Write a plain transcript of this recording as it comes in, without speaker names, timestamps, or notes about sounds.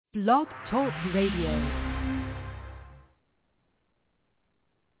Blog Talk Radio.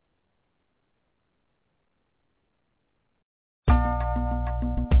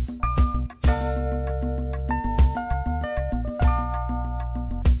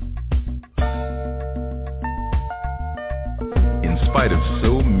 In spite of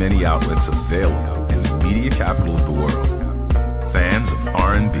so many outlets available in the media capital of the world, fans of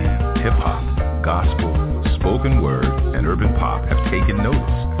R&B, hip-hop, gospel, spoken word, and urban pop have taken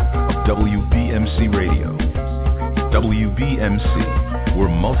notice of WBMC Radio. WBMC, we're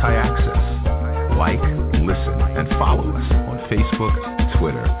multi-access. Like, listen, and follow us on Facebook,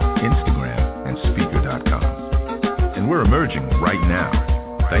 Twitter, Instagram, and Speaker.com. And we're emerging right now,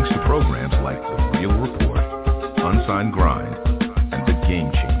 thanks to programs like The Real Report, Unsigned Grind, and The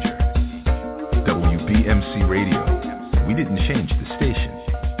Game Changer. WBMC Radio. We didn't change the station.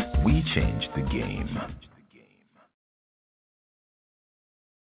 We changed the game.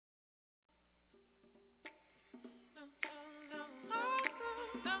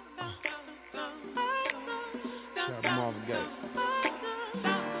 Marvin Gaye.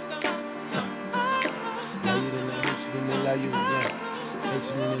 Love you, then they hate you, then they love you again. Hate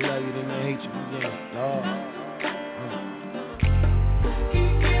you, then they love you, then they hate you again. Lord.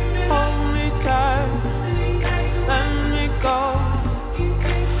 Hold me tight, let me go.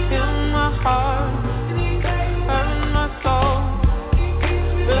 Heal my heart, hurt my soul.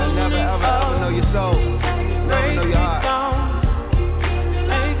 You'll never ever know your soul. Never know your heart.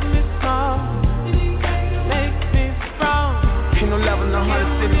 Ain't no love in the heart of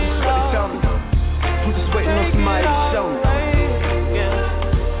city, this is what they tell me. I'm just waiting on somebody to show me.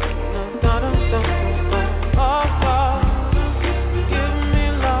 Give me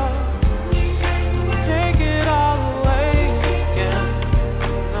love, take it all away.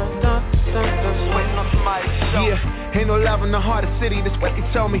 Just waiting on somebody to show me. Yeah, ain't no love in the heart of city, this what they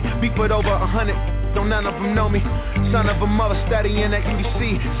tell me. Beat put over 100. Don't none of them know me. Son of a mother studying at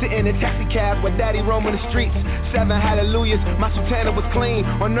UBC, sitting in taxi cabs with daddy roaming the streets. 7 hallelujahs, my sultana was clean.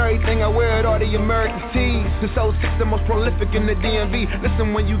 On everything I wear it, all the American tees. The soul 6 the most prolific in the DMV.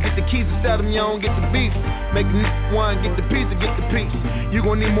 Listen, when you get the keys to sell them, you don't get the beef. Make the one, get the pizza, get the piece. You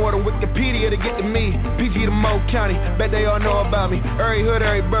gon' need more than Wikipedia to get to me. PG to Mo County, bet they all know about me. Every hood,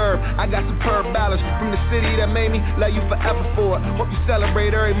 every burb, I got superb balance. From the city that made me love you forever for it. Hope you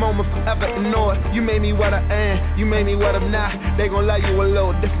celebrate every moment forever and know it. You made me what I am, you made me what I'm not. They gon' love you a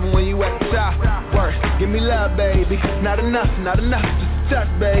little different when you at the top. Worse, give me love, baby. Not enough, just a touch,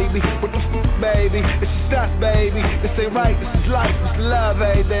 baby. What the f***, baby? It's just us, baby. This ain't right, this is life, this is love,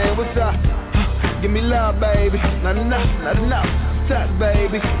 baby. What's up? Give me love, baby. Not enough, just a touch,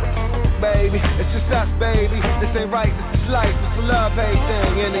 baby. Baby, it's just us, baby. This ain't right, this is life, this is love,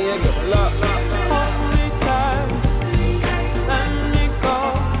 everything. In the end, give love. Hold me tight, let me go.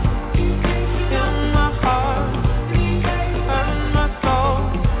 Heal my heart, hurt my soul.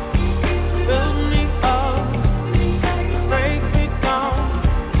 Build me up, break me down.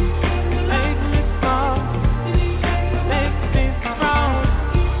 Make me smile, make me strong.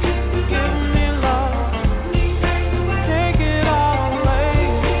 Give me love, take it all away.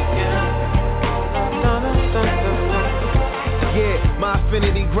 Yeah, my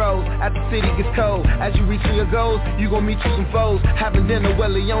affinity grows as the city gets cold. As you reach for your goals, you gon' meet you some foes. Having dinner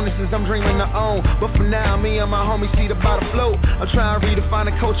with Leonis I'm dreaming to own. But for now, me and my homies see the bottom float. I'm trying to redefine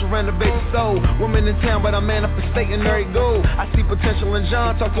the culture, renovate the soul. Women in town, but I'm manifesting every goal. I see potential in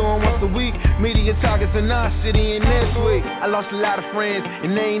John, talk to him once a week. Media targets in our city and this week. I lost a lot of friends,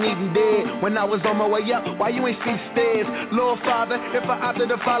 and they ain't even dead. When I was on my way up, why you ain't see stairs? Lord Father, if I opted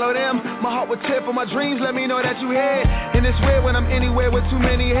to follow them, my heart would tear for my dreams, let me know that you here. And it's weird when I'm anywhere with too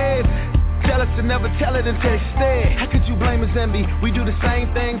many heads. Jealous to never tell it until it's dead. How could you blame us envy? We do the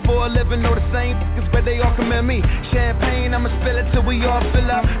same thing for a living, know the same f***ers, but they all commend me. Champagne, I'ma spill it till we all fill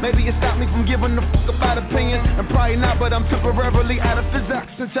out. Maybe it stopped me from giving a fuck about opinions, and probably not, but I'm temporarily out of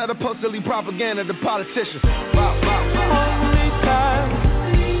physics until the supposedly propaganda, the politicians. Wow. Hold me tight,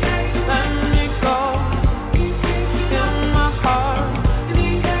 let me go. Heal my heart,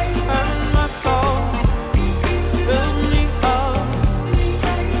 hurt my soul. Build me up,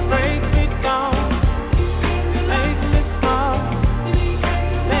 break me down. Make me smile,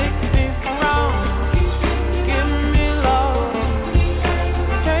 make me strong. Give me love,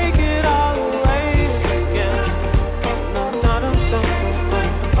 take it all away. Not a simple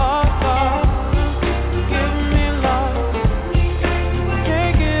thing. Oh, give me love.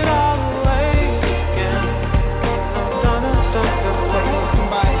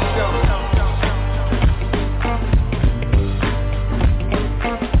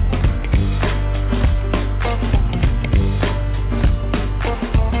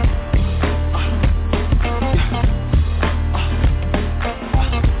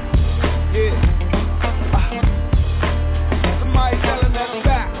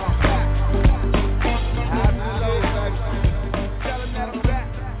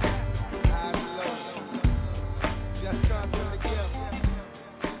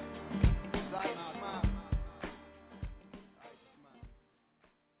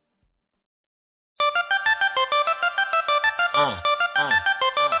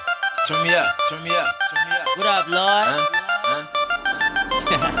 Turn me up. What up, Lord?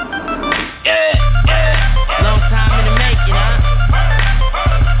 Yeah. Long time in the making, huh?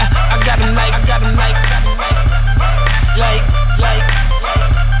 I got him like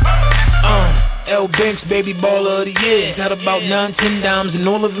L Banks, baby baller of the year. Got about 9-10 dimes and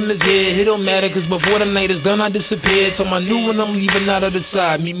all of them is here. It don't matter cause before the night is done I disappeared. So my new one I'm leaving out of the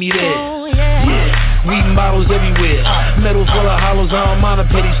side, meet me there. Oh, yeah. Weed bottles everywhere, metal full of hollows, I don't mind a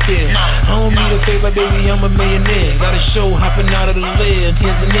petty stare. I don't need a favor, baby, I'm a millionaire. Got a show hopping out of the lid,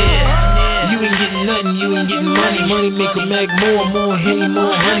 Tanzania. You ain't getting nothing, you ain't getting money. Money make a mag more Henny,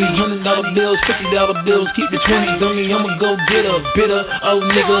 more honey. $100 bills, $50 bills, keep the 20s on me. I'ma go get a bitter, old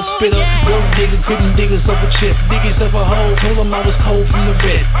nigga, spitter. Gold digger, couldn't dig herself a chip. Dig yourself a hole, told him I was cold from the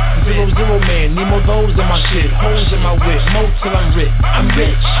red. 0-0 man, need more those in my shit. Holes in my whip, more till I'm rich. I'm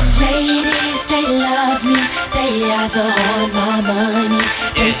rich. Ladies, they love me, they ask all my money.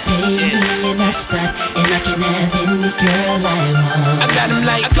 They pay me and I stunt, and I can have any girl I want. I got him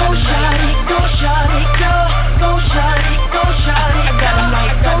like, go shawty, go shawty, go, go shawty, go shawty. I got him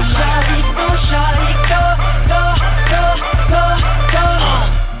like, go shawty, go shawty, go, go, go, go, go.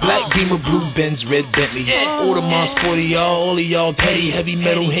 Black Beamer, blue Benz, red Bentley. All the Mars 40 y'all, all of y'all petty. Heavy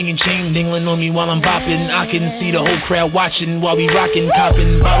metal hanging chain dingling on me while I'm bopping. I can see the whole crowd watching while we rockin',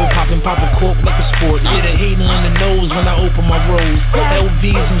 copping, bottle popping, pop a cork like a sport. Shit a hating on the nose when I open my rolls.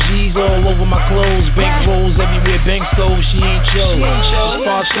 LVs and G's all over my clothes. Bank rolls everywhere, bank stove, she ain't Joe.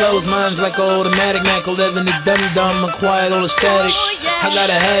 Spark slows, mine's like an automatic. Mac 11 is dumb, acquired all the static. I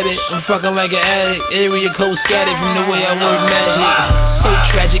got a habit, I'm fucking like an addict. Area code scattered from the way I work magic. So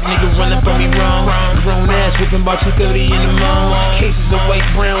tragic, nigga running from me wrong. Grown ass whipping about 2:30 in the morning. Cases of white,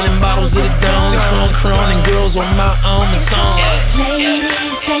 brown, and bottles of the dome. Crown and girls on my own, it's on. Ladies,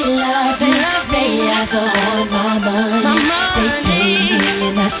 they love me, they ask all my money. They pay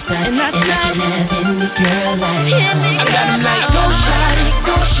me and I stunt, and I can have any girl I want. I got him like, go shawty,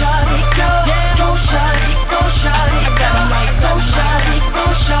 go shawty, go, go shawty, go shawty. I got him like, go shawty, go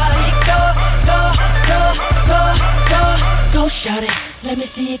shawty, go, go, go, go, go, go shawty. Let me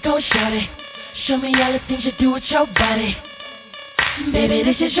see you go shawty. Show me all the things you do with your body. Baby,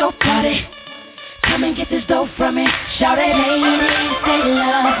 this is your party. Come and get this dough from me. Shout it, ladies, they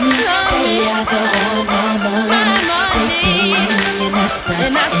love me. They ask all my money. They pay me and I stunt,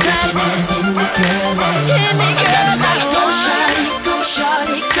 and I can have any girl I want. I got him like, go shawty, go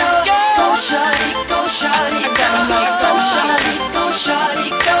shawty, go, go shawty, go shawty. I got him like, go shawty, go shawty,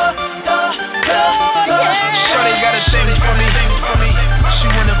 go, go, go, go. Shorty got a thing for me. She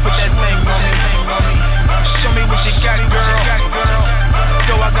wanna put that thing on me. Show me what you got, girl.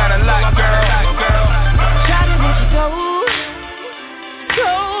 Yo, I got a lot, girl. Shawty, won't you go?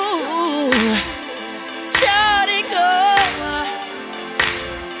 Go. Shawty, go.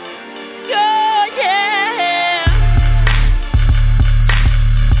 Go, yeah.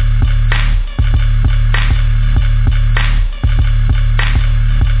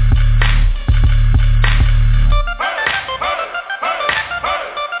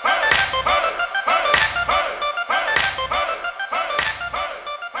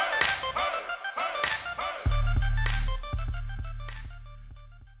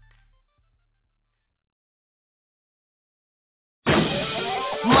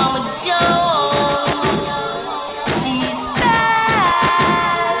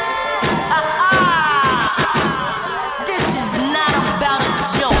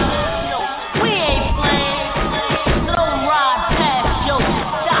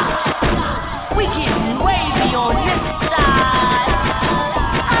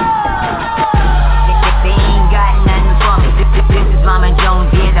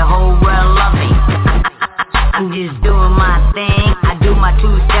 I'm just doing my thing. I do my 2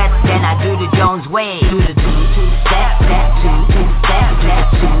 steps, then I do the Jones way. Do the two step, two step,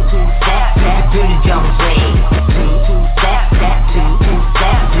 two step, do the Jones way. Two step, two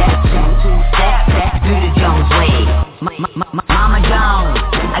step, two step, do the Jones way. Mama Jones,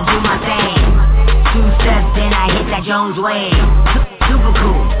 I do my thing. 2 steps, then I hit that Jones way. Super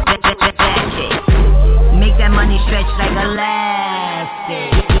cool, that shit. Make that money stretch like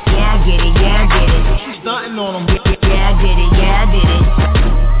elastic. Yeah, I get it, yeah, I get it. Stunting on them. Yeah, I did it.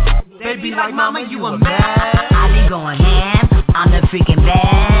 They be like, mama, you a man. I be going ham, I'm the freaking best.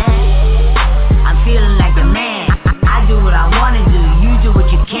 I'm feeling like a man. I do what I wanna do, you do what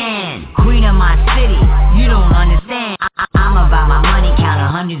you can. Queen of my city, you don't understand. I'm about my money,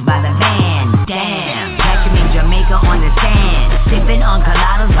 counting hundreds by the van. Damn, catch me in Jamaica on the sand. Sipping on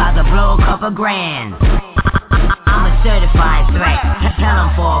coladas, about to blow a couple grand. I'm a certified threat. Tell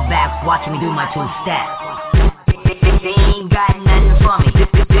them fall back, watch me do my 2 steps. They ain't got nothing for me.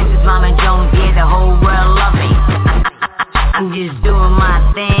 This is Mama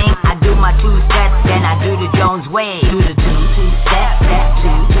way. Do the two-step,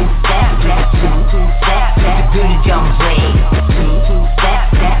 two-step, two-step, do the Jones way.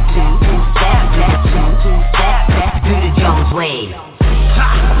 Two-step, two-step, two-step, do the Jones way.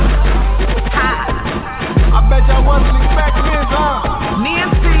 I bet y'all wasn't expecting this, huh?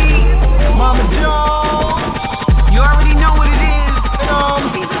 Nancy, Mama Jones, you already know what it is.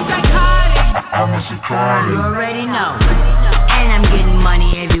 he's a psychotic. You already know. And I'm getting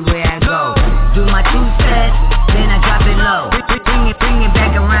money everywhere I go. Do my two steps, then I drop it low. Bring it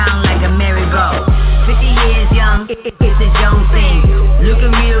back around like a merry-go. 50 years young, it's a Jones thing.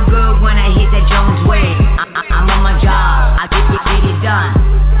 Looking real good when I hit that Jones way. I'm on my job, I get it done.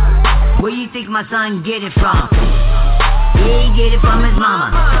 Where you think my son get it from? He get it from his mama.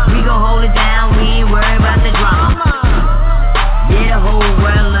 We gon' hold it down, we ain't worried about the drama. Yeah, the whole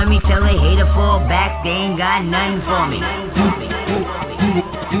world let me tell a hater fall back, they ain't got nothing for me.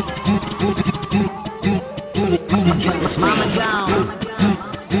 Mama Jones,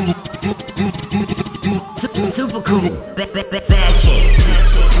 super cool, bad shit.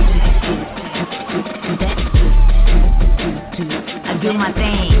 I do my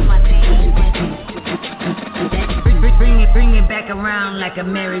thing. Bring it back around like a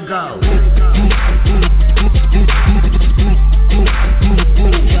merry-go.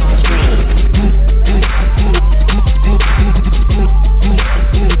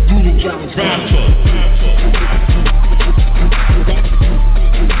 Bad shit.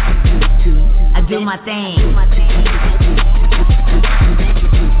 I do my thing.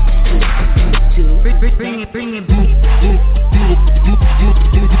 Bring it.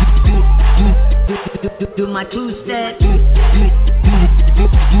 Do my two-step.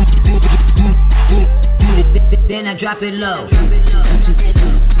 Then I drop it low.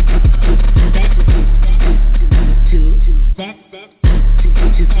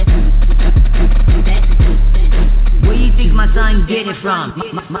 Where you think my son get it from?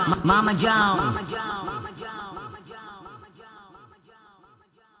 Mama Jones.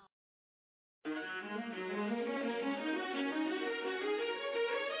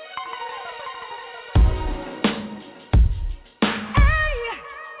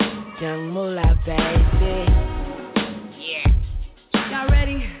 Young Moolah, baby. Yeah. Y'all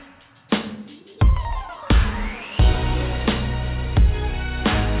ready?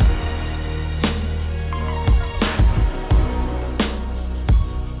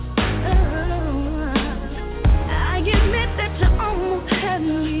 I admit that you're almost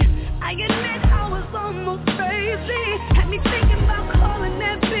heavenly. I admit I was almost crazy. Had me thinking about calling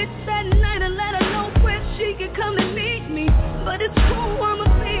that bitch that night and let her know where she could come and meet me. But it's cool, I'ma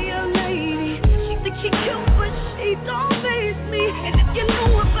be a lady. She thinks she cute, but she don't face me. And if you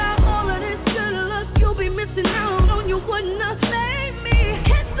knew about all of this good luck, you'll be missing out on you wouldn't have saved me.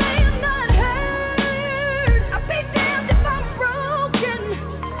 Can't say I'm not hurt. I'll be damned if I'm broken.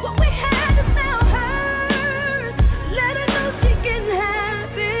 What we had is now hers. Let her know she can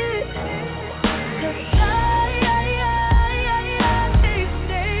have it. 'Cause I can't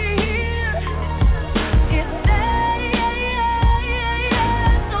stay here. If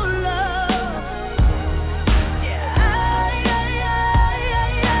no love, yeah,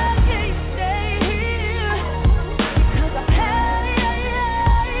 I can't stay here. 'Cause I've had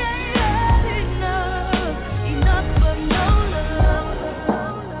enough but no love.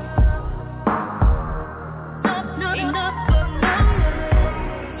 Enough but no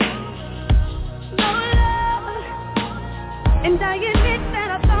love. And I admit that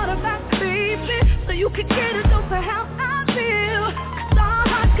I thought about creeping, so you could get a dose of how I feel. 'Cause our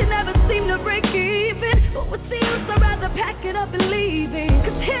hearts can never seem to break even. But what's the use? I'd rather pack it up and leave it.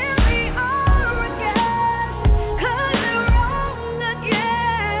 'Cause here we are again. 'Cause you're wrong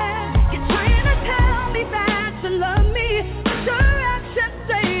again. You're trying to tell me that you love me, but your actions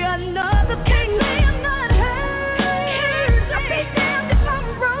say another thing. Say I'm not hurt. I'll be damned if I'm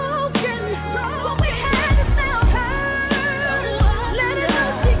broken. What we had is now hers. Let her know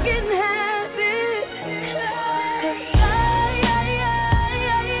she can have it. 'Cause I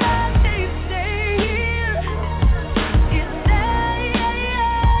can't stay here. If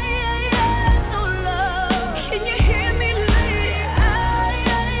no love, can you hear me, lady? I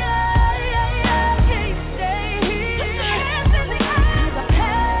can't stay here. Put your hands in the air. 'Cause I've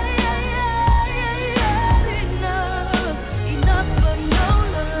had enough but no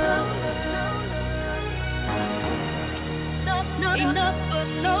love. Enough but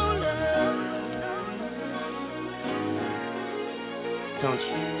no love. Don't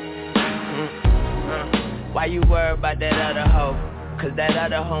you? Why you worried about that other hoe? 'Cause that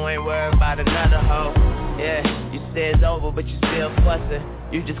other hoe ain't worried about another hoe. Yeah, you say it's over, but you still fussing.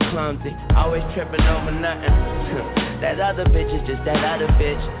 You just clumsy, always tripping over nothing. That other bitch is just that other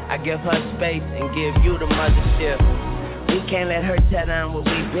bitch. I give her space and give you the mothership. We can't let her tear down what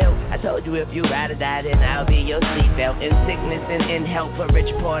we built. I told you if you ride or die, then I'll be your seatbelt. In sickness and in health, for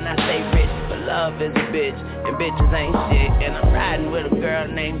rich, poor, and I stay rich. But love is a bitch, and bitches ain't shit. And I'm riding with a girl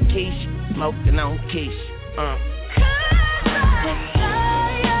named Keisha, smoking on Keisha.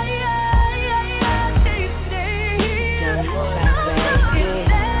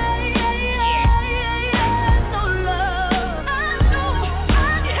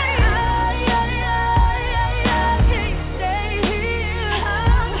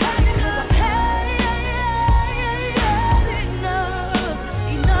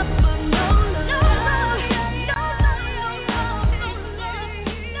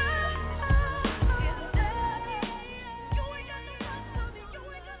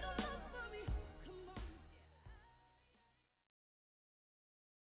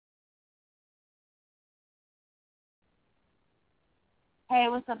 Hey,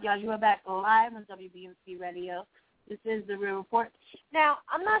 what's up, y'all? You are back live on WBMC Radio. This is The Real Report. Now,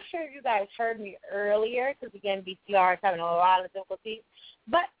 I'm not sure if you guys heard me earlier, because, again, BCR is having a lot of difficulties.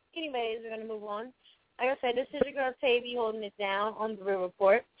 But, anyways, we're going to move on. Like I said, this is your girl, TayVi, holding it down on The Real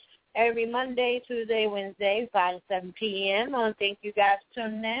Report. Every Monday, Tuesday, Wednesday, 5 to 7 p.m. I want to thank you guys for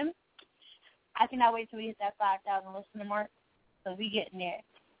tuning in. I cannot wait till we hit that 5,000 listener mark, so we getting there.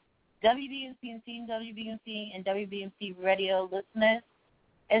 WBMC and WBMC Radio listeners,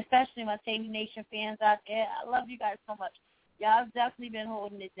 especially my TayVi Nation fans out there, I love you guys so much. Y'all have definitely been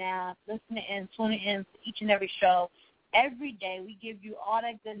holding it down, listening and tuning in to each and every show. Every day we give you all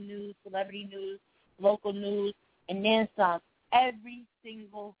that good news, celebrity news, local news, and then some every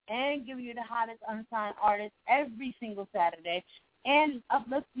single, and give you the hottest unsigned artists every single Saturday, and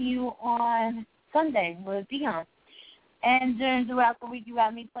uplifting you on Sunday with Dion. And then throughout the week, you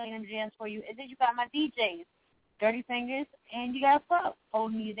got me playing them jams for you. And then you got my DJs, Dirty Fingers, and you got Pro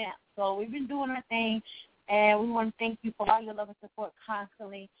holding you down. So we've been doing our thing, and we want to thank you for all your love and support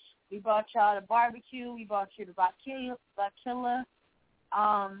constantly. We brought y'all the barbecue. We brought you the Vakila,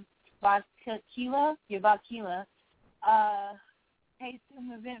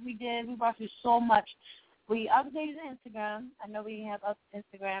 tasting event we did. We brought you so much. We updated Instagram. I know we have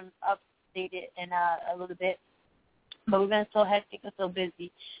Instagram updated in a little bit, but we've been so hectic and so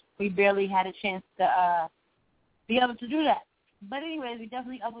busy, we barely had a chance to be able to do that. But anyways, we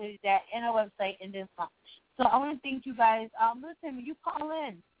definitely uploaded that in our website and then some. So I want to thank you guys. Listen, when you call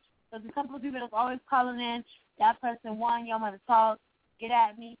in, there's a couple of people that's always calling in. That person, one, y'all want to talk, get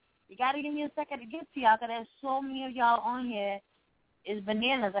at me. You got to give me a second to get to y'all, because there's so many of y'all on here. It's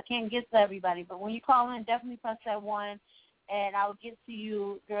bananas. I can't get to everybody. But when you call in, definitely press that one, and I will get to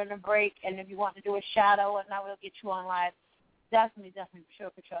you during the break. And if you want to do a shout-out, and I will get you on live. Definitely, for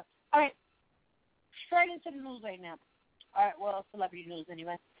sure. All right, straight into the news right now. All right, well, celebrity news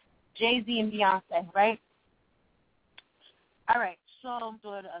anyway. Jay-Z and Beyonce, right? All right, so I'm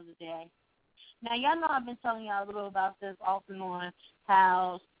doing the other day. Now, y'all know I've been telling y'all a little about this off and on,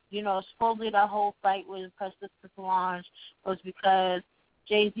 how, you know, supposedly the whole fight with Princess Solange was because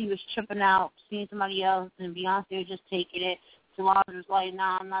Jay-Z was tripping out, seeing somebody else, and Beyonce was just taking it. Solange was like,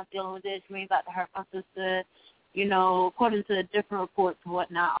 nah, I'm not dealing with this. You ain't about to hurt my sister. You know, according to the different reports and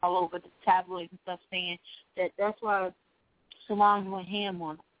whatnot all over the tabloids and stuff, saying that that's why Solange went ham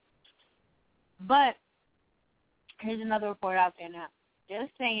on him. But here's another report out there now. They're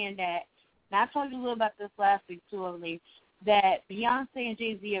saying that, and I told you a little about this last week too, I believe, that Beyonce and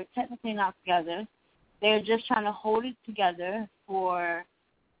Jay-Z are technically not together. They're just trying to hold it together for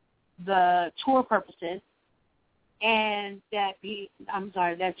the tour purposes. And that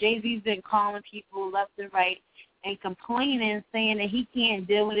Jay-Z's been calling people left and right and complaining, saying that he can't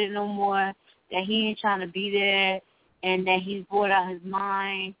deal with it no more, that he ain't trying to be there, and that he's bored out his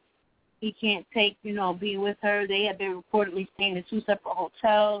mind. He can't take, being with her. They have been reportedly staying in 2 separate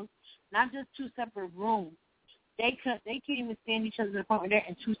hotels, not just 2 separate rooms. They can't even stand each other's apartment. They're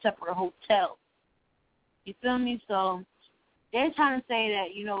in 2 separate hotels. You feel me? So they're trying to say that,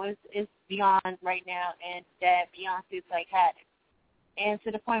 it's beyond right now, and that Beyonce's had it. And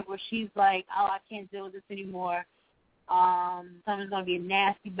to the point where she's like, oh, I can't deal with this anymore. Something's going to be a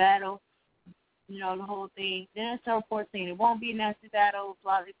nasty battle, the whole thing. Then there's a report saying it won't be a nasty battle,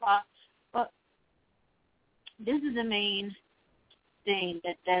 blah, blah, blah. But this is the main thing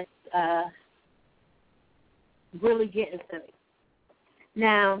that's really getting to me.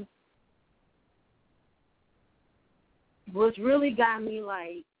 Now, what's really got me,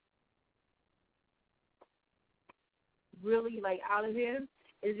 really out of here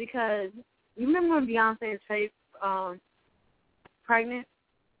is because You remember when Beyonce was pregnant?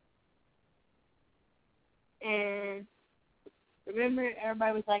 And remember,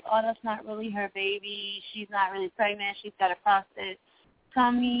 everybody was like, oh, that's not really her baby. She's not really pregnant. She's got a prostate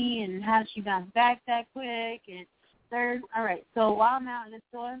tummy, and how did she bounce back that quick? And third, all right, so while I'm out in the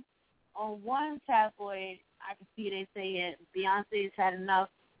store, on one tabloid, I can see they saying Beyonce's had enough.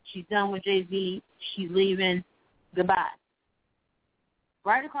 She's done with Jay-Z. She's leaving. Goodbye.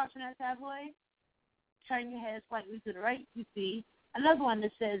 Right across from that tabloid, turn your head slightly to the right, you see another one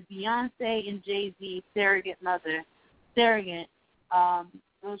that says Beyonce and Jay-Z surrogate mother. Surrogate.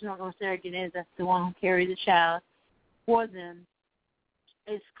 Those who don't know what surrogate is, that's the one who carries the child for them.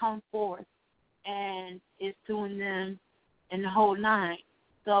 It's come forth and it's doing them in the whole nine.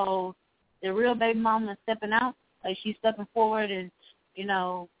 So the real baby mama is stepping out, like she's stepping forward, and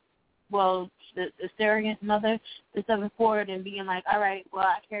the surrogate mother is stepping forward and being like, all right, well,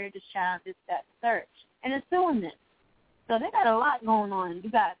 I carried this child, this, that, third, and it's doing this. So they got a lot going on. You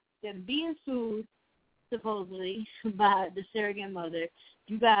got them being sued supposedly by the surrogate mother.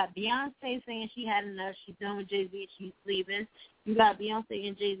 You got Beyonce saying she had enough, she's done with Jay-Z, she's leaving. You got Beyonce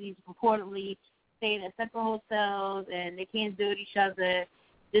and Jay-Z reportedly staying at separate hotels and they can't do it each other,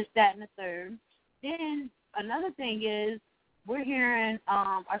 this, that, and the third. Then another thing is we're hearing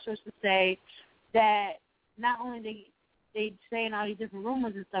our sources say that not only they saying all these different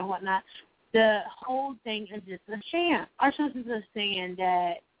rumors and stuff and whatnot, the whole thing is just a sham. Our sources are saying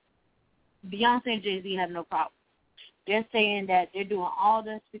that Beyonce and Jay-Z have no problem. They're saying that they're doing all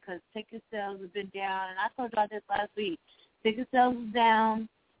this because ticket sales have been down. And I told y'all this last week. Ticket sales was down.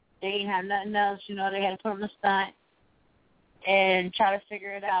 They ain't have nothing else. They had to put on a stunt and try to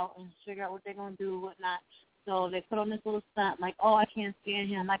figure it out and figure out what they're going to do and whatnot. So they put on this little stunt like, oh, I can't stand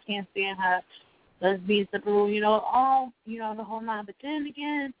him. I can't stand her. Let's be in separate room. The whole nine. But then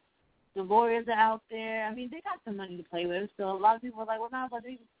again, the lawyers are out there. I mean, they got some money to play with. So a lot of people are like, well, no, but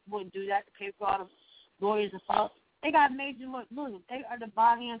they wouldn't do that to pay for all the lawyers and stuff. They got major, look, they are the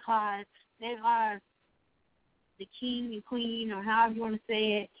Bonnie and Clyde. They are the king and queen, or however you want to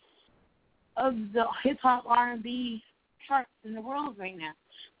say it, of the hip-hop R&B charts in the world right now.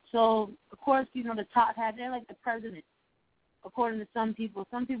 So, of course, the top hat, they're like the president, according to some people.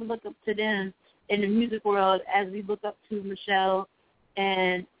 Some people look up to them in the music world as we look up to Michelle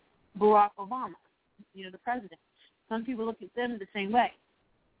and Barack Obama, the president. Some people look at them the same way,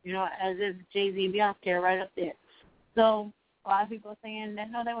 as if Jay-Z and Beyonce are right up there. So a lot of people are saying that,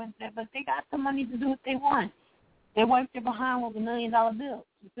 no, they weren't there, but they got the money to do what they want. They wiped their behind with $1 million bills.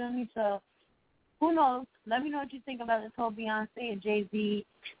 You feel me? So who knows? Let me know what you think about this whole Beyonce and Jay-Z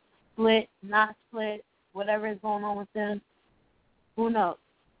split, not split, whatever is going on with them. Who knows?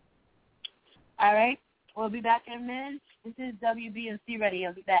 All right. We'll be back in a minute. This is WBMC Radio.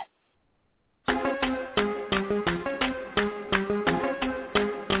 I'll be back.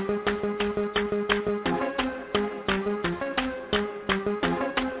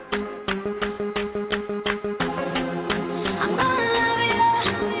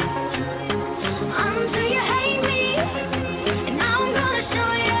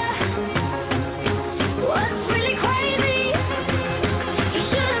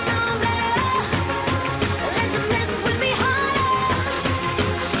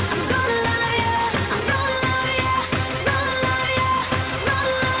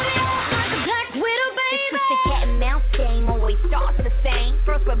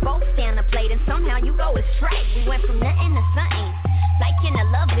 First we're both stand a plate and somehow you go astray. We went from nothing to something, like in a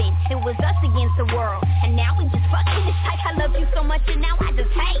loving. It was us against the world, and now we just fucking. It's like I love you so much and now I just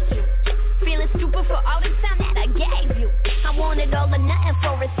hate you. Feeling stupid for all the time that I gave you. I wanted all or nothing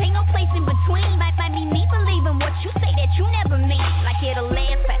for us, ain't no place in between. Might me believing what you say that you never mean. Like it'll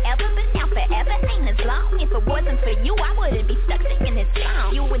last forever, but now forever ain't as long. If it wasn't for you, I wouldn't be stuck singing this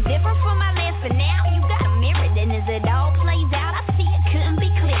song. You were different from my last, but now you got a mirror. Then as it all plays out, I see it couldn't be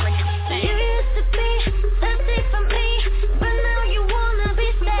clearer. You used to be thirsty for me, but now you wanna be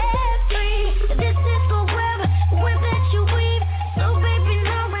set free. This is forever, web that you weave. So baby,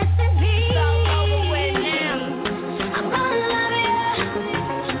 now rest in peace. It's all over with now. I'm gonna love you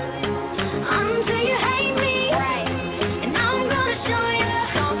until you hate me. Right. And I'm gonna show you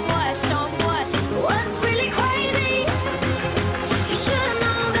what's really crazy. You should've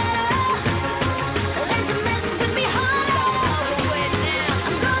known better.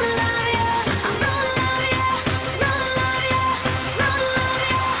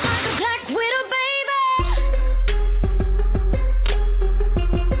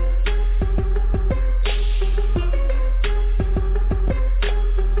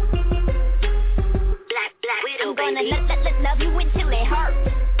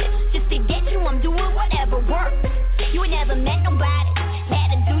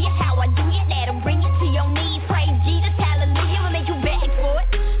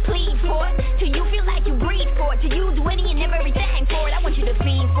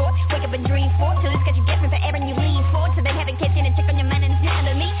 of a dream for. Till it's cause you get me forever and you lean forward. Till they haven't catch in and check on your mind and it's not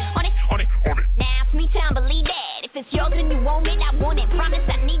on me. On it. Now it's me time, believe that. If it's yours and you want it, I want it. Promise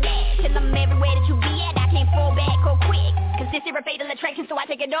I need that. Till I'm everywhere that you be at, I can't fall back or quick. Cause this is a fatal attraction, so I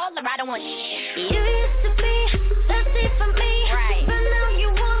take it all or I don't want shit. You used to be thirsty for me, right? But now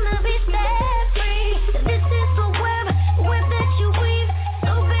you wanna be set free. This is the web that you weave.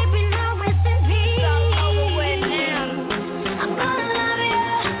 So baby, now rest in peace. It's all over with now. I'm gonna love you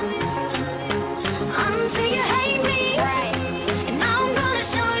until you hate me, right? And I'm gonna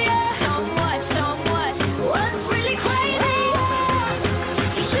show you so much what's really crazy.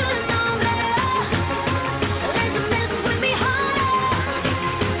 You should've known better. Let you mess with me harder.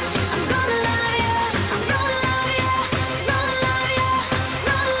 I'm gonna love you, I'm gonna love you, gonna love you,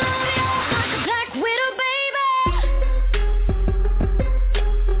 gonna love you. Like a black widow, baby.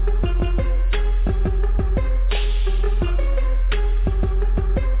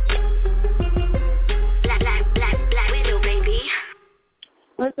 Black widow, baby.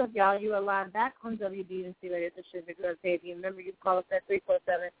 What's up, y'all? You are live back on WBNC Radio. This is your girl, TayVi. Remember, you can call us at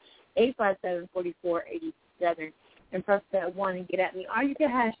 347-857-4487 and press that 1 and get at me. Or you can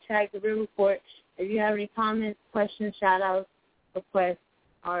hashtag the Real Report if you have any comments, questions, shout-outs, requests,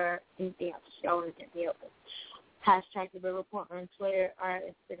 or anything else. Y'all want to get me open. Hashtag the Real Report on Twitter or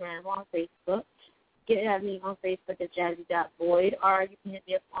Instagram or on Facebook. Get at me on Facebook at jazzy.boyd, or you can hit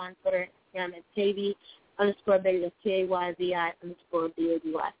me up on Twitter and Instagram at TayVi_baby, that's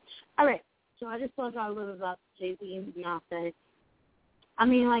TAYVI_BABY. All right, so I just told y'all a little about Jay-Z and Beyonce. I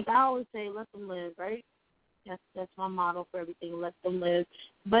mean, like I always say, let them live, right? That's my motto for everything, let them live.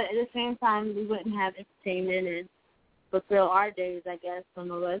 But at the same time, we wouldn't have entertainment and fulfill our days, I guess,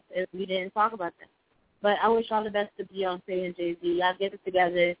 some of us, if we didn't talk about them. But I wish all the best to Beyonce and Jay-Z. Y'all get it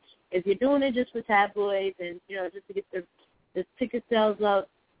together. If you're doing it just for tabloids and, just to get the ticket sales up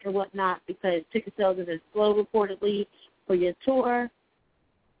and whatnot, because ticket sales have been slow reportedly for your tour,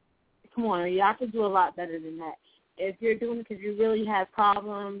 come on, y'all can do a lot better than that. If you're doing it because you really have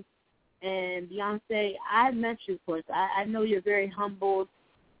problems, and Beyonce, I've met you, of course. I know you're very humbled,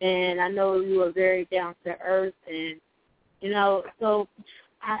 and I know you are very down to earth, and, so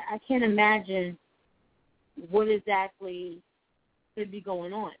I can't imagine what exactly could be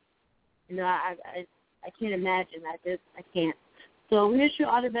going on. I can't imagine. I can't. So we wish you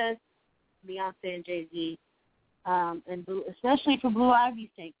all the best, Beyonce and Jay-Z, and especially for Blue Ivy's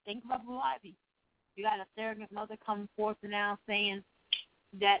sake. Think about Blue Ivy. You got a surrogate mother coming forth now saying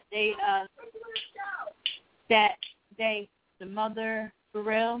that the mother for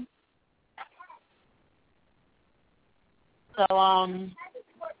real. So I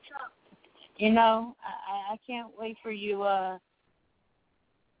can't wait for you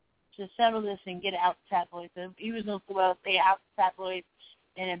to settle this and get it out the tabloids. So he was going to stay out the tabloids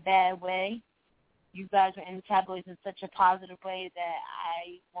in a bad way. You guys are in the tabloids in such a positive way that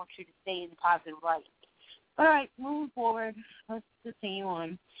I want you to stay in the positive light. All right, moving forward, let's continue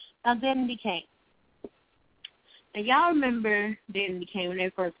on. Now, Dead and Became. Now, y'all remember Dead and Became when they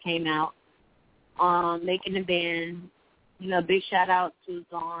first came out, making the band. Big shout out to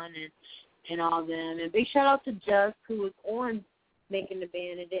Dawn and all them, and big shout out to Just, who was on making the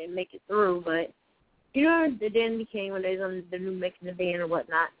band and didn't make it through. But they Dead and Became when they was on the new Making the Band or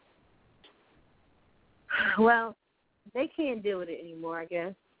whatnot. Well, they can't deal with it anymore, I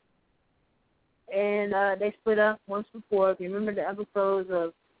guess. And they split up once before. If you remember the episodes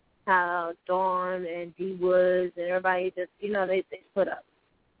of how Dawn and D Woods and everybody just, they split up.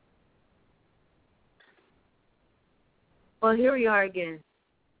 Well, here we are again.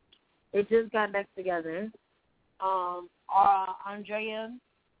 They just got back together. Andrea,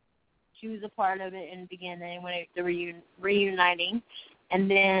 she was a part of it in the beginning when they were reuniting. And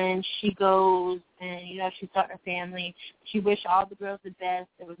then she goes and, she started a family. She wished all the girls the best.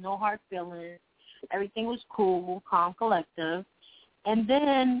 There was no hard feelings. Everything was cool, calm, collective. And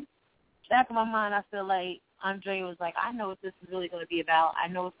then, back in my mind, I feel like Andrea was like, I know what this is really going to be about. I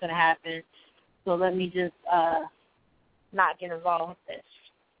know what's going to happen. So let me just not get involved with this.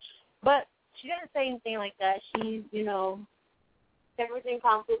 But she didn't say anything like that. She, everything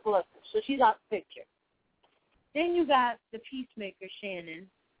calm, cool, collective. So she's out the picture. Then you got the peacemaker, Shannon.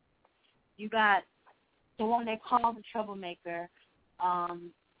 You got the one they call the troublemaker,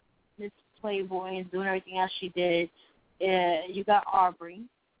 Miss Playboy, and doing everything else she did. You got Aubrey.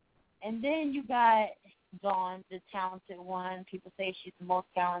 And then you got Dawn, the talented one. People say she's the most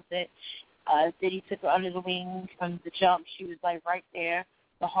talented. Diddy took her under the wing from the jump. She was, right there,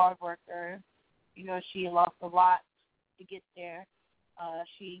 the hard worker. She lost a lot to get there. Her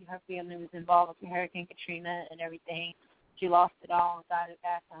family was involved with Hurricane Katrina and everything. She lost it all and got it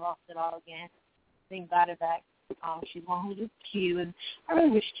back and lost it all again. Then got it back. She's one who's with Q, and I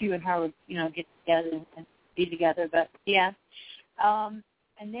really wish Q and her would, get together and be together. But yeah. And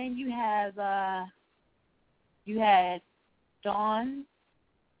then you had Dawn,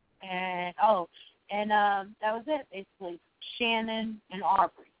 and that was it basically. Shannon and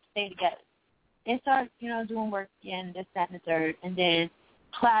Aubrey stay together. They start, doing work again, this, that, and the third, and then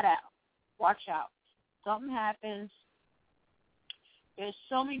flat out, watch out. Something happens. There's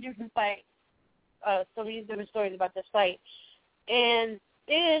so many different fights, so many different stories about this fight. And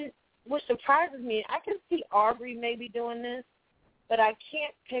then what surprises me, I can see Aubrey maybe doing this, but I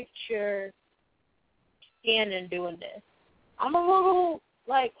can't picture Shannon doing this. I'm a little,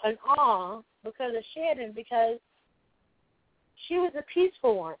 in awe because of Shannon, because she was a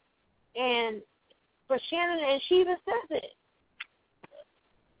peaceful one. And for Shannon, and she even says it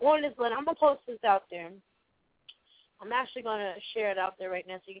on this letter. I'm going to post this out there. I'm actually going to share it out there right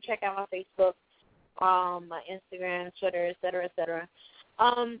now, so you can check out my Facebook, my Instagram, Twitter, et cetera, et cetera.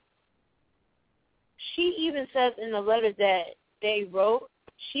 She even says in the letter that they wrote,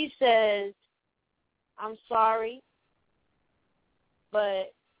 she says, I'm sorry,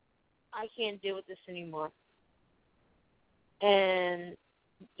 but I can't deal with this anymore. And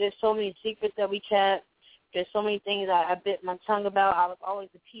there's so many secrets that we kept. There's so many things I bit my tongue about. I was always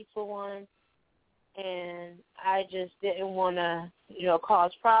the peaceful one, and I just didn't want to,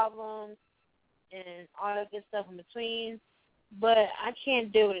 cause problems and all that good stuff in between. But I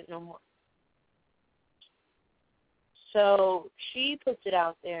can't deal with it no more. So she puts it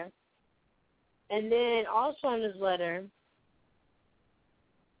out there. And then also in this letter,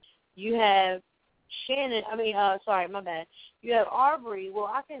 you have Shannon, my bad. You have Aubrey.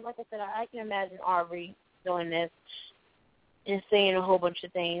 Well, I can imagine Aubrey doing this and saying a whole bunch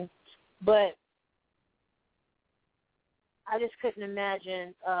of things. But I just couldn't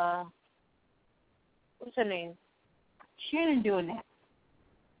imagine, what's her name? Shannon doing that.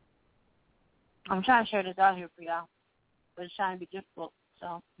 I'm trying to share this out here for y'all, but it's trying to be difficult,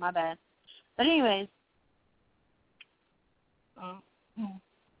 so my bad. But anyways,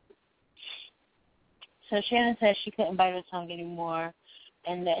 so Shannon said she couldn't bite her tongue anymore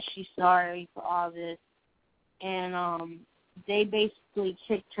and that she's sorry for all this. And they basically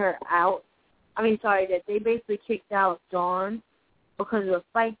kicked her out. That they basically kicked out Dawn because of a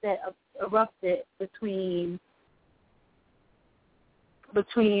fight that erupted between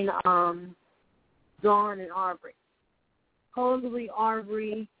Dawn and Aubrey. Supposedly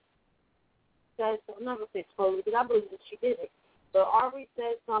Aubrey said, I'm not going to say supposedly because I believe that she did it, but Aubrey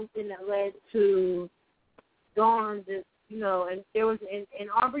said something that led to Dawn just, and there was, and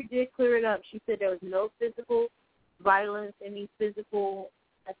Aubrey did clear it up. She said there was no physical violence, any physical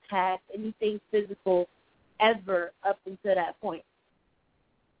attack, anything physical ever up until that point.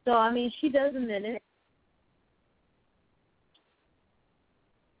 So, she does admit it.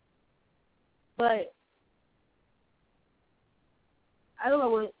 But I don't know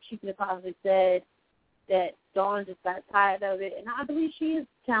what she could have possibly said, that Dawn just got tired of it. And I believe she is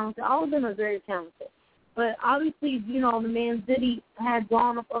talented. All of them are very talented. But obviously, the man Diddy had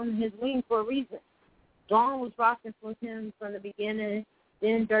Dawn up on his wing for a reason. Dawn was rocking with him from the beginning.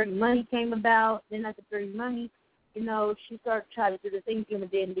 Then Dirty Money came about. Then after Dirty Money, she started trying to do the things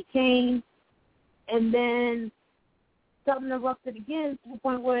with Danny Kane. And then something erupted again to the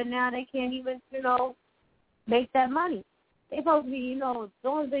point where now they can't even, make that money. They supposed to be,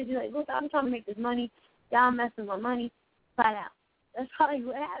 Dawn's basically like, look, I'm trying to make this money. Y'all messing with my money. Flat out. That's probably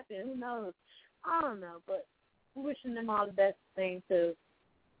what happened. Who knows? I don't know, but we're wishing them all the best thing, too.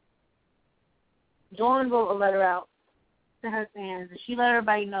 Dawn wrote a letter out to her fans, and she let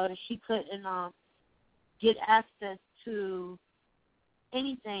everybody know that she couldn't get access to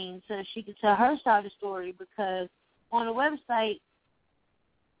anything so that she could tell her side of the story, because on the website,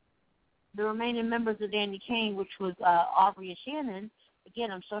 the remaining members of Danny Kane, which was Aubrey and Shannon,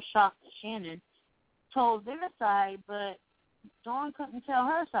 again, I'm so shocked that Shannon told their side, but Dawn couldn't tell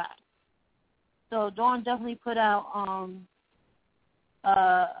her side. So Dawn definitely put out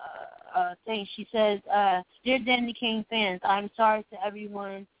a thing. She says, Dear Danny King fans, I'm sorry to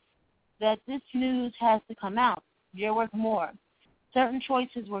everyone that this news has to come out. You're worth more. Certain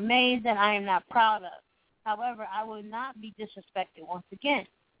choices were made that I am not proud of. However, I will not be disrespected once again.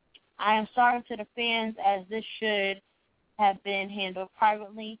 I am sorry to the fans, as this should have been handled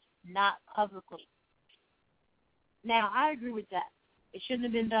privately, not publicly. Now, I agree with that. It shouldn't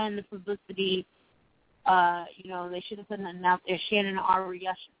have been done in the publicity. They should have put nothing out there. Shannon and Aubrey,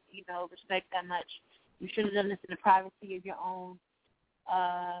 I should, respect that much. You should have done this in the privacy of your own,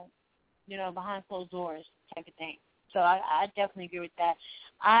 behind closed doors type of thing. So I definitely agree with that.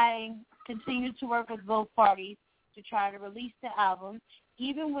 I continue to work with both parties to try to release the album,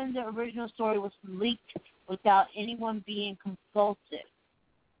 even when the original story was leaked without anyone being consulted.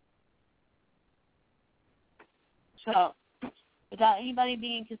 So, without anybody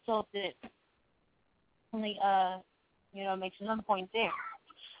being consulted, only makes another point there.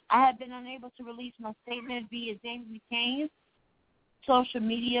 I have been unable to release my statement via David Kane's social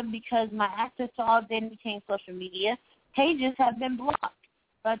media because my access to all David Kane's social media pages have been blocked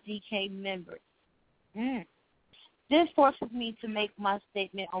by DK members. This forces me to make my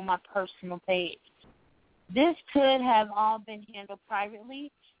statement on my personal page. This could have all been handled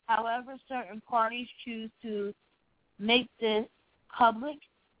privately. However, certain parties choose to make this public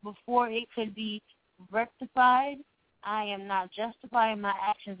before it could be rectified. I am not justifying my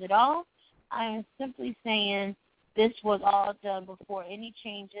actions at all. I am simply saying this was all done before any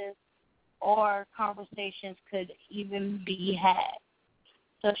changes or conversations could even be had.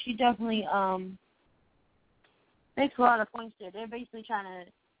 So she definitely makes a lot of points there. They're basically trying to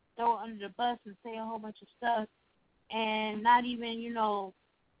throw it under the bus and say a whole bunch of stuff and not even,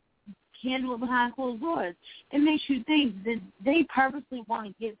 handle it behind closed doors. It makes you think that they purposely want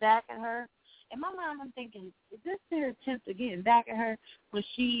to get back at her. In my mind, I'm thinking, is this their attempt of getting back at her when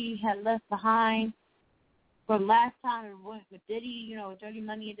she had left behind from last time and went with Diddy, dirty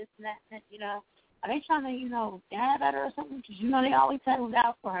money and this and that, Are they trying to, dab at her or something? Because, they always settled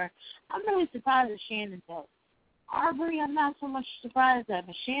out for her. I'm really surprised at Shannon, though. Arbery, I'm not so much surprised at,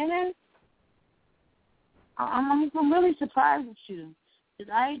 but Shannon, I'm really surprised at you.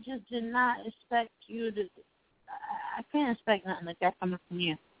 Because I just did not expect you to, I can't expect nothing like that coming from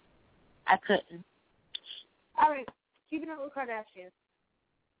you. I couldn't. All right, keeping up with Kardashians.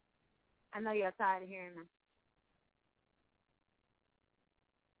 I know you're tired of hearing them.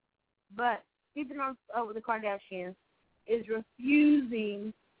 But keeping up with the Kardashians is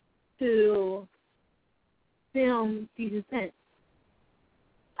refusing to film season 10.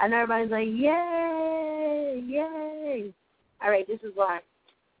 I know everybody's like, yay, yay. All right, this is why.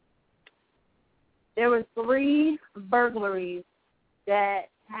 There were 3 burglaries that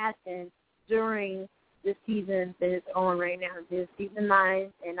happened during the season that is on right now. There's season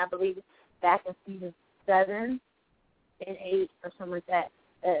 9, and I believe back in season 7 and 8 or something like that.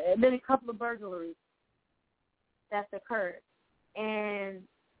 There been a couple of burglaries that's occurred, and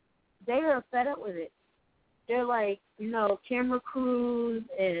they are fed up with it. They're like, camera crews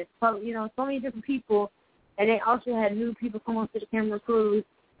and, so many different people, and they also had new people come onto the camera crews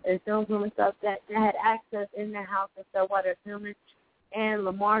and film and stuff that had access in their house and stuff while they're filming. And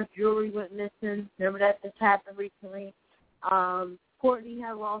Lamar's jewelry went missing. Remember that just happened recently. Courtney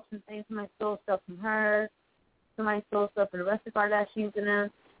had lost some things. Somebody stole stuff from her. Somebody stole stuff from the rest of the Kardashians and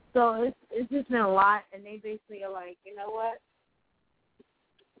them. So it's just been a lot, and they basically are like, you know what?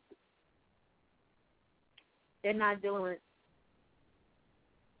 They're not dealing with it.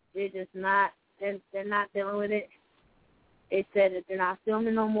 They're just not. They're not dealing with it. They said that they're not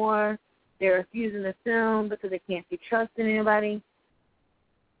filming no more. They're refusing to film because they can't be trusting anybody.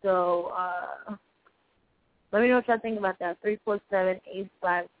 So let me know what y'all think about that.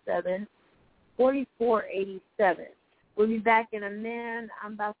 347-857-4487. We'll be back in a minute.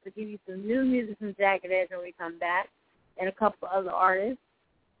 I'm about to give you some new music from Jagged Edge when we come back and a couple other artists.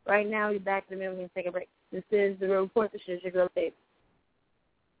 Right now, we'll be back in a minute. We're going to take a break. This is The Real Report. This is your girl, TayVi.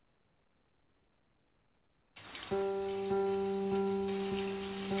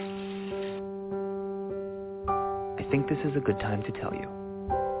 I think this is a good time to tell you.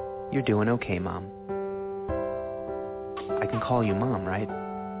 You're doing okay, Mom. I can call you Mom, right?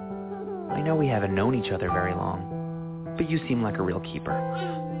 I know we haven't known each other very long, but you seem like a real keeper.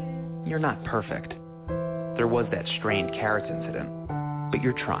 You're not perfect. There was that strained carrots incident, but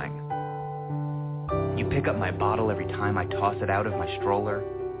you're trying. You pick up my bottle every time I toss it out of my stroller.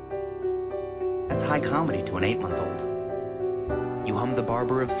 That's high comedy to an 8-month-old. You hum the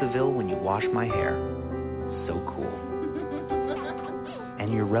Barber of Seville when you wash my hair. So cool.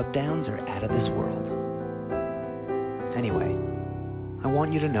 And your rub-downs are out of this world. Anyway, I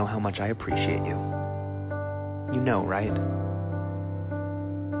want you to know how much I appreciate you. You know, right?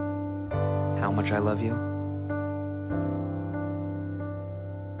 How much I love you?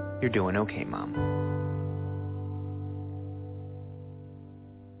 You're doing okay, Mom.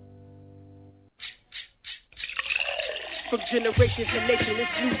 From generations to nation,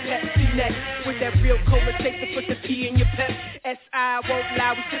 it's new Pepsi next. With that real cola taste to put the P in your pep. S.I. won't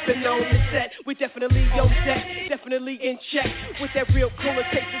lie, we sippin' on the set. We definitely on deck, definitely in check. With that real cola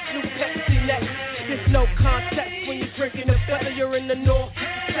taste, it's new Pepsi next. There's no contest when you're drinking a fella. You're in the north,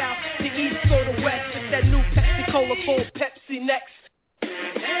 the south, the east, go to west. It's that new Pepsi Cola called Pepsi Next.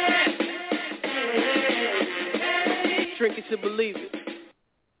 Drink it to believe it.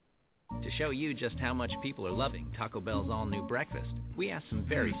 To show you just how much people are loving Taco Bell's all-new breakfast, we asked some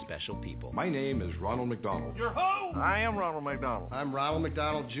very special people. My name is Ronald McDonald. You're who? I am Ronald McDonald. I'm Ronald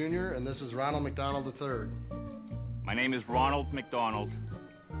McDonald Jr., and this is Ronald McDonald III. My name is Ronald McDonald.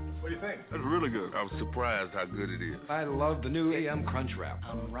 What do you think? That's really good. I was surprised how good it is. I love the new AM Crunch Wrap.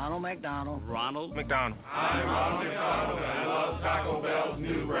 I'm Ronald McDonald. Ronald McDonald. I'm Ronald McDonald, and I love Taco Bell's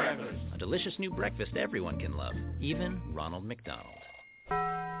new breakfast. A delicious new breakfast everyone can love, even Ronald McDonald.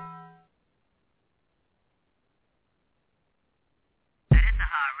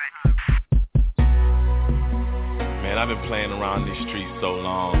 Man, I've been playing around these streets so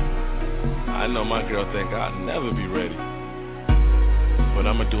long. I know my girl think I'll never be ready. But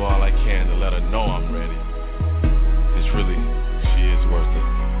I'ma do all I can to let her know I'm ready. 'Cause really, she is worth it.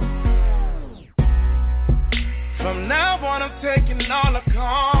 From now on, I'm taking all the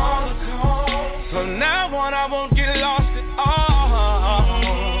calls. From now on, I won't get lost at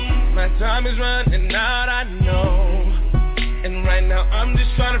all. My time is running out, I know. And right now, I'm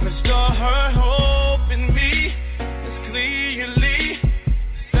just trying to restore her hope in me. Clearly,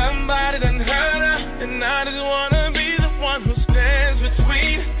 somebody done hurt her, and I just wanna be the one who stands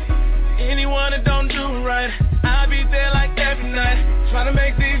between anyone that don't do right. I'll be there like every night, trying to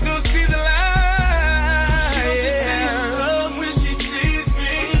make these new seasons alive. Yeah. Love when she sees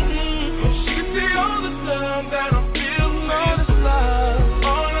me, when she can see all the love that I'm feeling. All this love,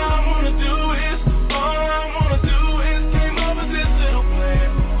 all I wanna do is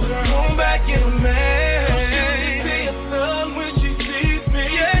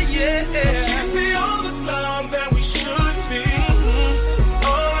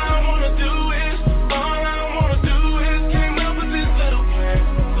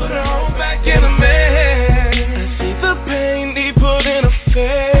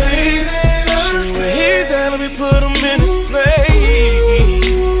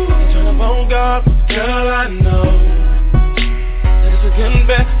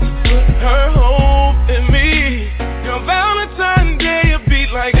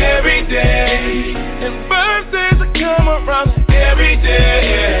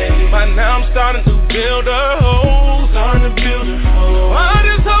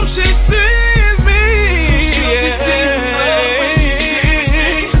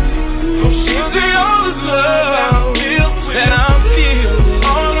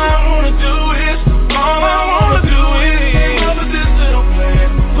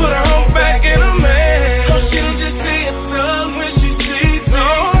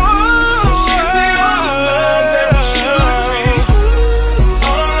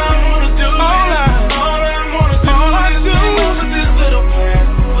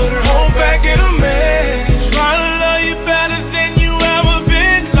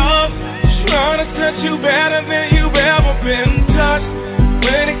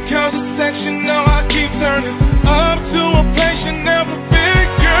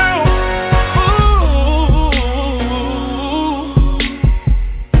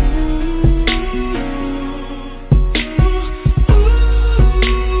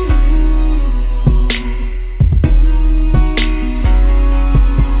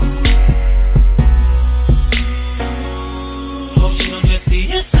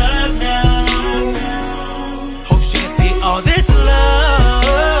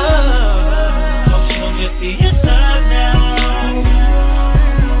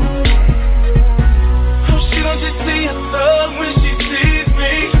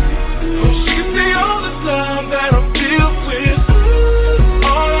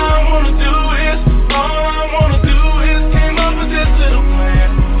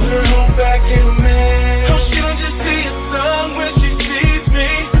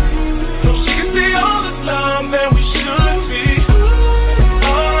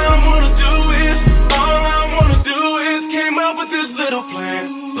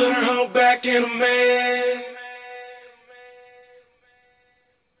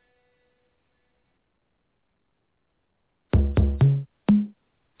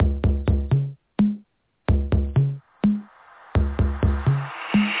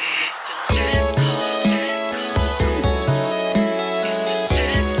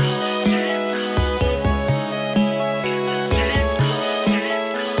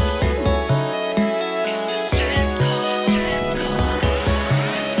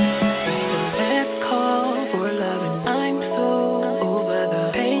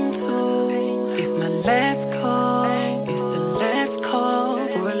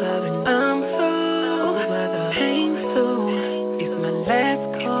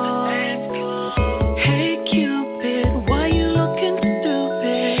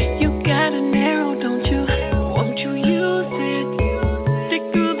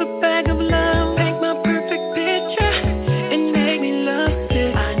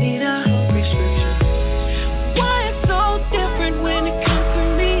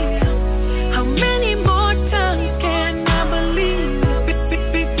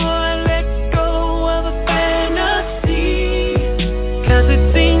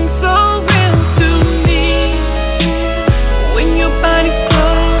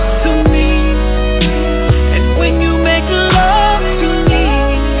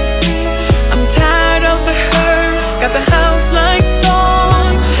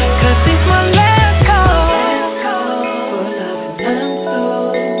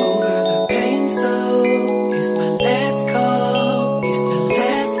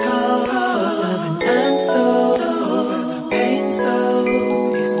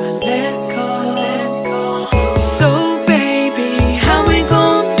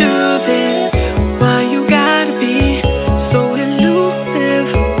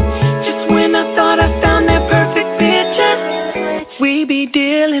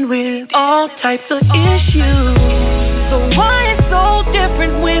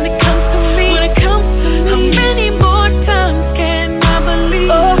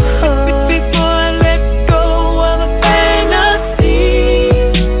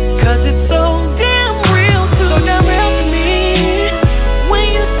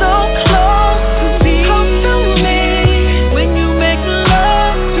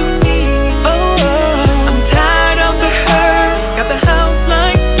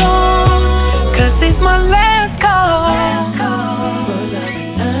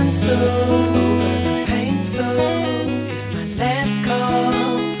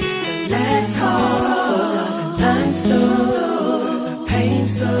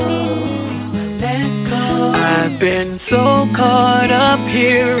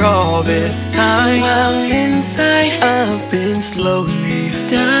here all this time, while inside I've been slowly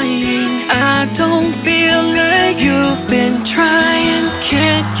dying. I don't feel like you've been trying.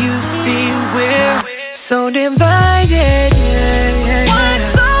 Can't you see we're so divided? Why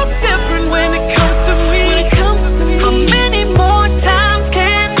so different when it comes to me? How many more times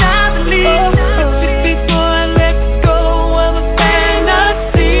can I believe just before I let go of a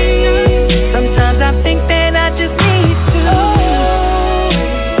fantasy? Sometimes I think that I just need to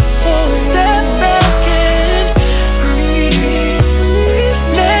step back and breathe.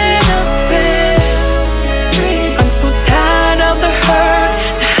 Let us breathe. I'm so tired of the hurt,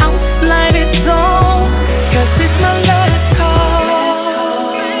 the house light is on, 'cause it's my last call.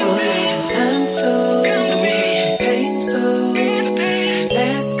 I'm so painful.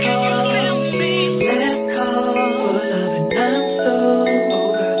 Last call, loving. I'm so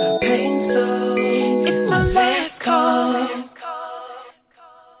over the pain, so it's my last call.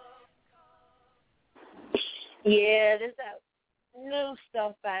 Yeah, this new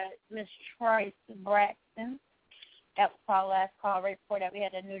stuff by Miss Tracy Braxton. That was our last call right before that. We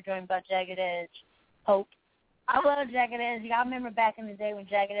had a new joint by Jagged Edge, Hope. I love Jagged Edge. Y'all remember back in the day when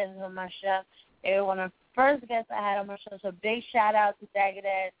Jagged Edge was on my show? They were one of the first guests I had on my show. So big shout out to Jagged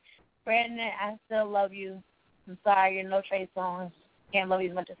Edge. Brandon, I still love you. I'm sorry, you're no Trey songs. Can't love you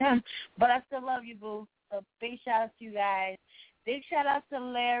as much as him, but I still love you, boo. So big shout out to you guys. Big shout out to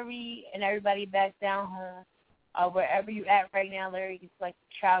Larry and everybody back down home. Wherever you at right now, Larry, you like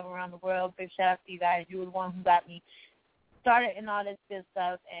to travel around the world. Big shout out to you guys. You were the one who got me started in all this good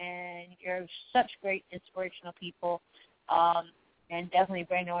stuff, and you're such great inspirational people. And definitely,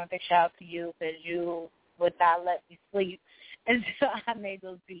 Brandon, a big shout out to you because you would not let me sleep until I made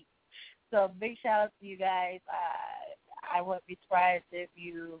those beats. So big shout out to you guys. I wouldn't be surprised if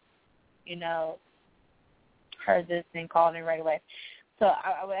you heard this and called in right away. So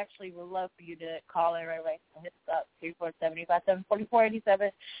I would actually love for you to call in right away. So hit us up,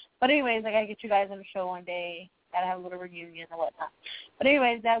 347-857-4487. But anyways, I got to get you guys on the show one day. Got to have a little reunion and whatnot. But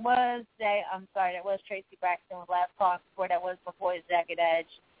anyways, that was Tracy Braxton with last call. Before that was before his Jagged Edge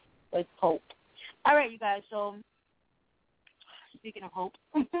was Hope. All right, you guys. So speaking of hope,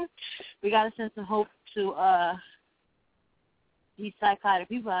 we got to send some hope to these psychotic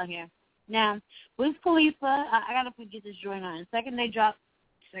people out here. Now, Wiz Khalifa, I got to get this joint on. Second I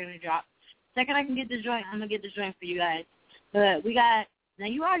can get this joint, I'm going to get this joint for you guys. But now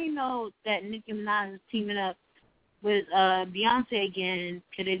you already know that Nicki Minaj is teaming up with Beyonce again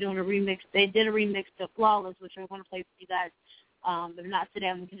because they're doing a remix. They did a remix to Flawless, which I'm going to play for you guys. But not today,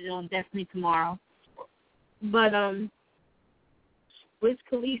 I'm going to do it on definitely tomorrow. But Wiz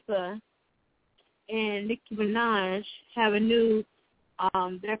Khalifa and Nicki Minaj have a new,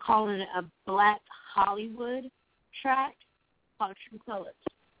 they're calling it a Black Hollywood track called True Colors.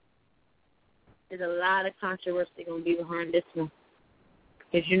 There's a lot of controversy going to be behind this one.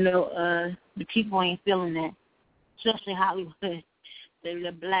 Because, the people ain't feeling that, especially Hollywood,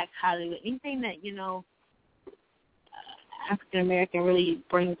 the Black Hollywood. Anything that, African-American really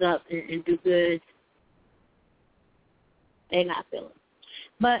brings up and do good, they're not feeling.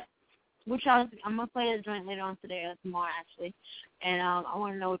 But I'm going to play the joint later on today or tomorrow, actually, and I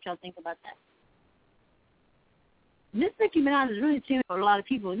want to know what y'all think about that. This Nicki Minaj is really teaming with a lot of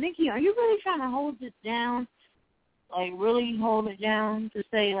people. Nicki, are you really trying to hold this down? Like, really hold it down to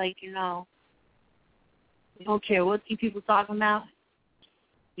say, like, you don't care what these people talking about.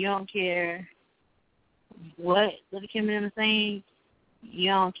 You don't care what Little Kim and them are saying. You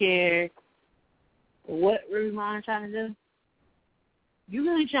don't care what Ruby Ma is trying to do. You're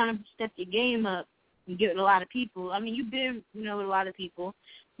really trying to step your game up and get with a lot of people. I mean, you've been, with a lot of people,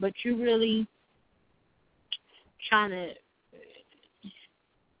 but you're really trying it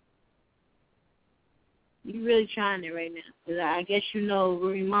right now. Because I guess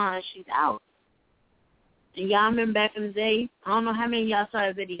Ruby Ma, she's out. And y'all remember back in the day, I don't know how many of y'all saw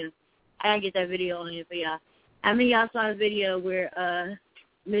that video. I gotta get that video on here for y'all. How many of y'all saw the video where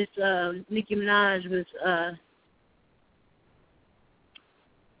Miss Nicki Minaj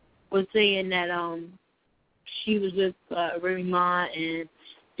was saying that she was with Ruby Ma and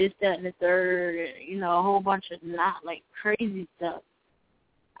this, that, and the third, a whole bunch of not like crazy stuff.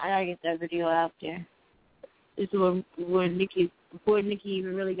 I gotta get that video out there. This is before Nicki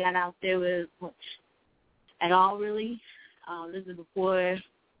even really got out there with at all, really. This is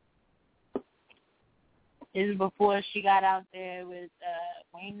before she got out there with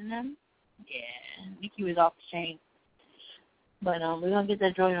Wayne and them. Yeah, Nicki was off the chain. But we're gonna get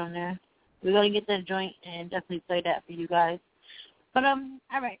that joint on there. We're gonna get that joint and definitely play that for you guys. But all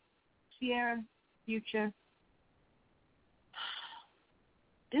right, Sierra, Future.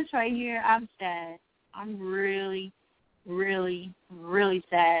 this right here, I'm sad. I'm really, really, really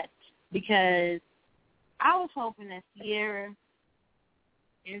sad because I was hoping that Sierra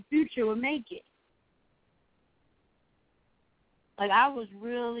and Future would make it. Like, I was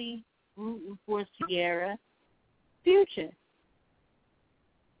really rooting for Sierra, Future.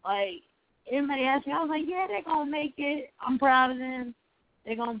 Like, everybody asked me, I was like, yeah, they're going to make it. I'm proud of them.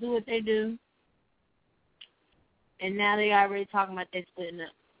 They're going to do what they do. And now they already talking about they splitting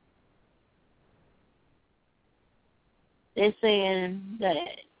up. They're saying that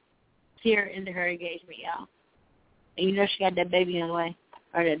Sierra ended her engagement, y'all. And you know she got that baby on the way.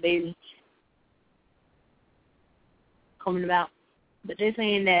 Or that baby coming about. But they're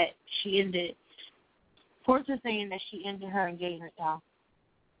saying that she ended. Portia's saying that she ended her engagement, y'all.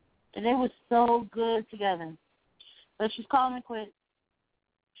 And they were so good together. But she's calling it quits.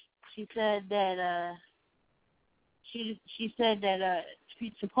 She said that she said that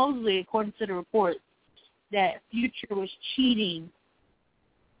supposedly, according to the report, that Future was cheating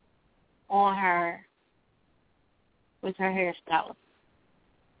on her with her hairstylist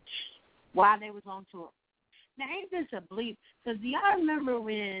while they was on tour. Now, ain't this a bleep? Because do y'all remember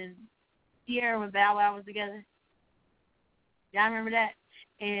when Sierra and Bow Wow was together? Y'all remember that?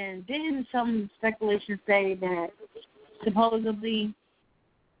 And didn't some speculation say that supposedly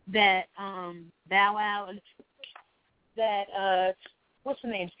that Bow Wow, that what's her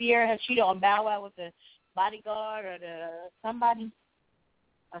name, Sierra had cheated on Bow Wow with the bodyguard or somebody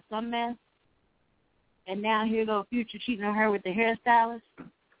or some man, and now here go Future cheating on her with the hairstylist.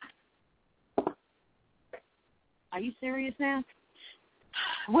 Are you serious now?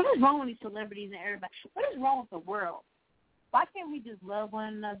 What is wrong with these celebrities and everybody? What is wrong with the world? Why can't we just love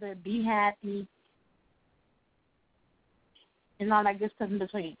one another, be happy, and all that good stuff in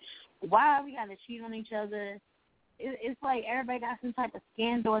between? Why we got to cheat on each other? It's like everybody got some type of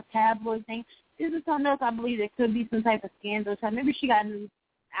scandal or tabloid thing. This is something else I believe there could be some type of scandal. So maybe she got a new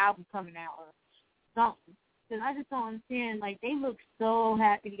album coming out or something. Because I just don't understand. Like, they look so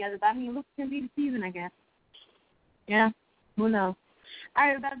happy together. But, I mean, it looks to be deceiving, I guess. Yeah, who knows? All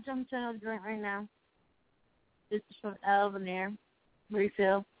right, about to jump into another drink right now. This is from Elvin there.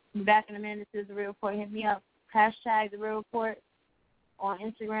 Refill. Be back in a minute. This is The Real Report. Hit me up. Hashtag The Real Report on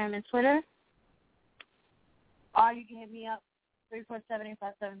Instagram and Twitter. Or you can hit me up,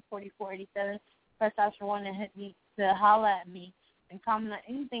 347-857-4487. Press option 1 to hit me, to holler at me and comment on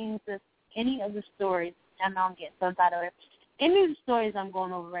anything with any of the stories. I know I'm getting so tired of it. Any of the stories I'm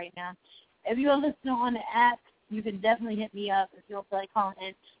going over right now. If you're listening on the app, you can definitely hit me up. If you don't feel like calling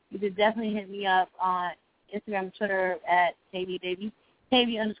in, you can definitely hit me up on Instagram and Twitter at TayVi Baby,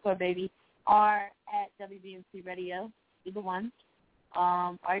 TayVi_Baby, or at WBMC Radio, either one.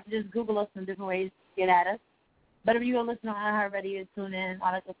 Or you can just Google us in different ways to get at us. But if you are listening on iHeartRadio, tune in,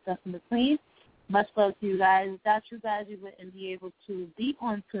 all that good stuff in between. Much love to you guys. Without you guys, you wouldn't be able to be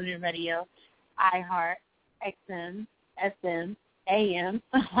on TuneIn Radio, iHeart, XM, SM, AM.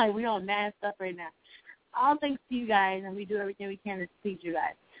 Like, we on mad stuff right now. All thanks to you guys, and we do everything we can to please you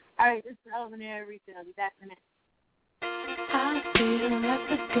guys. All right, this is Elvin there. Refill. I'll be back in a minute. I feel like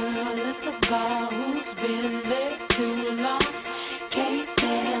the girl at the bar who's been there too long. Can't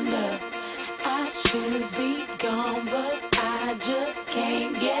stand up. I should be gone, but I just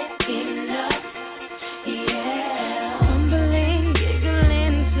can't get enough. Yeah, fumbling,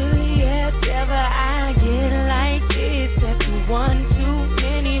 giggling to the air. Never I get like this. That's one too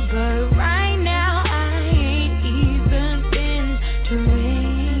many, but right now I ain't even been drinking.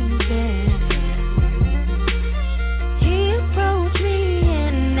 He approached me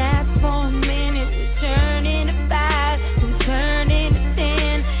and asked for a minute. We're turning to 5 and turning to 10,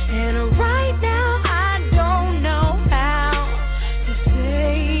 and right now I don't know how to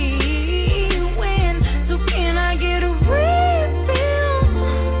say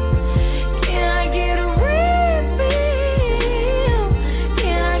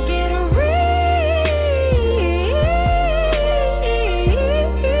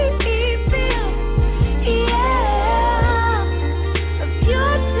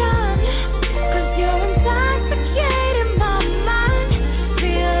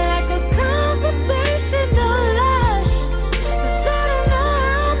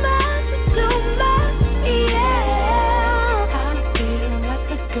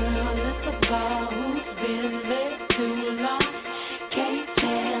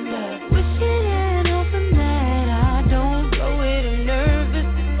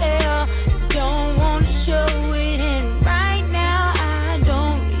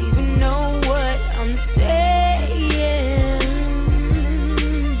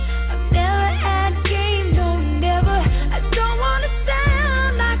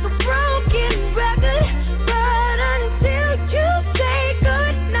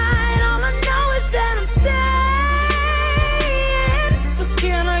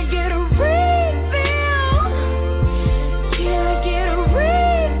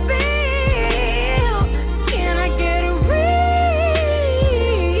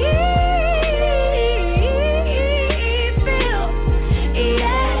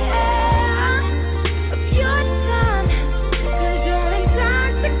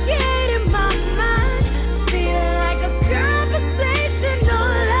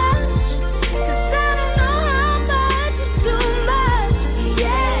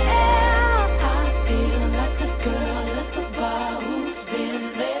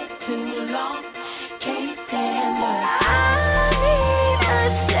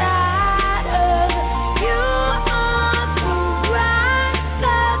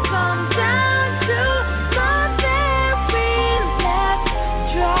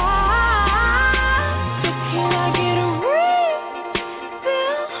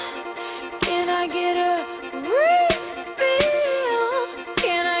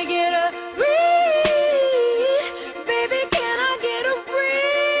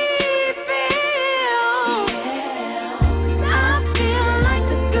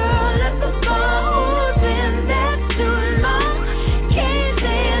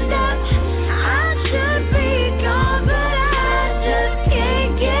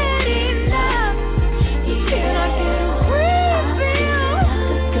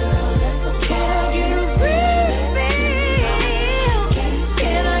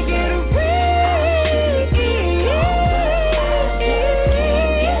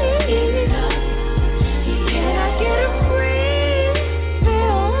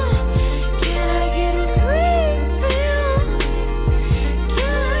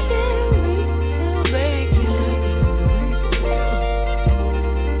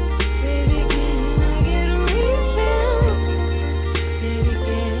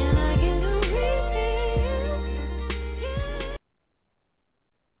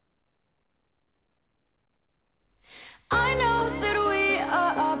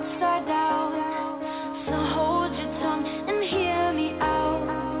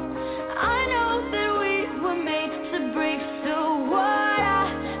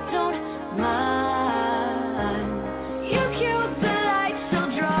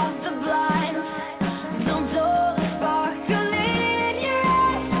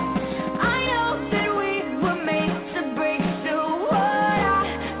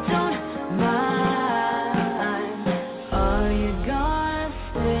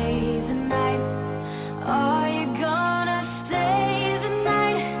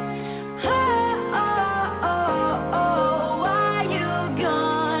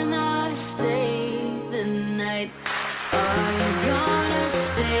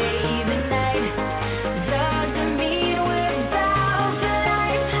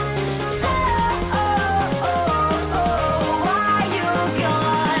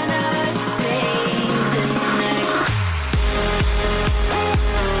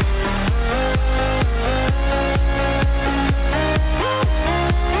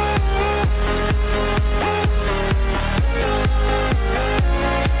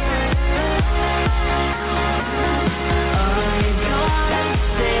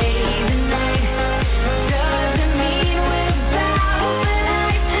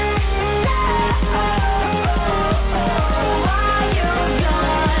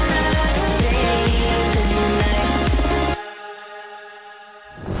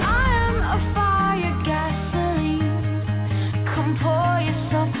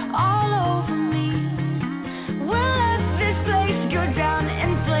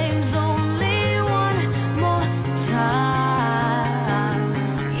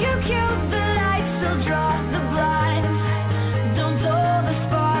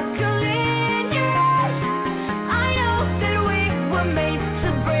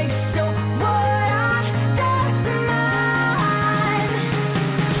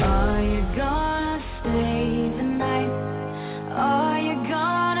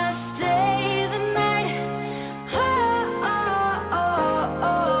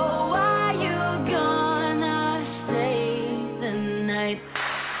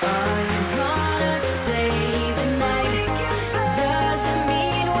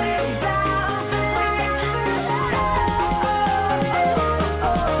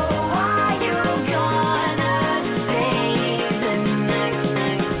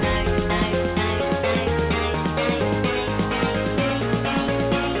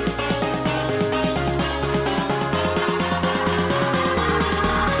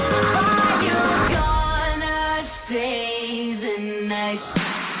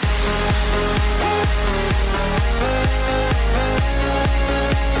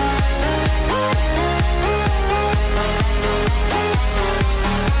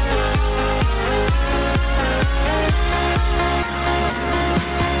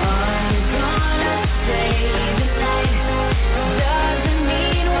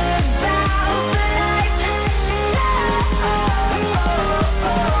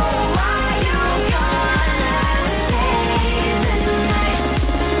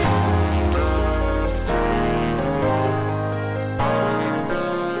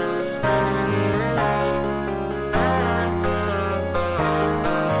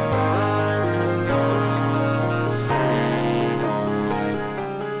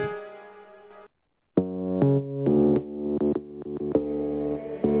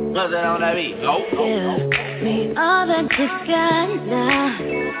Nothing on that beat. Nope. Give me all that you got now.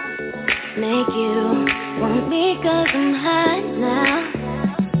 Make you want me 'cause I'm hot now.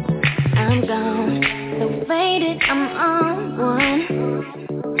 I'm gone. The way that I'm on one.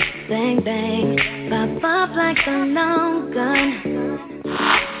 Bang, bang. Pop up like a long gun.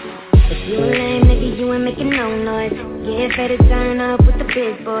 If you a lame nigga, you ain't making no noise. Get ready to turn up with the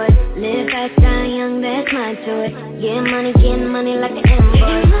big boys. Live fast, die young, that's my choice. Get money like an invoice.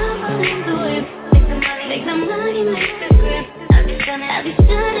 Make the money, make the grip. I'll be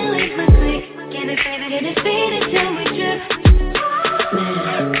stunning with my click. Get it, baby, till we trip. Man,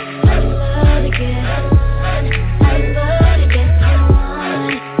 I love to get on. I love to get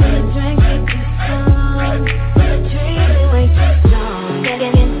on. With a drink, with the sun. With a dream, we wait so long. Get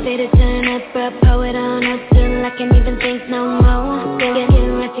ready to turn up, pour it on up till I can't even think no more. Get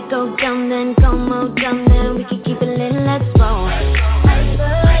ready to go dumb, then go more dumb, then we can keep it lit, let's roll. I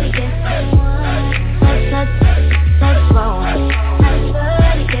love to get on. Let's roll. I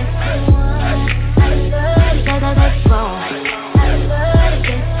love to get on. I love to let's roll. I love to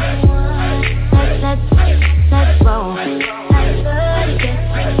get on. Let's roll. I love to get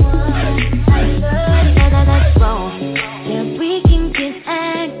on. I love to let's roll. Yeah, we can get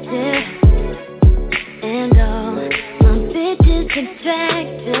active and all my bitches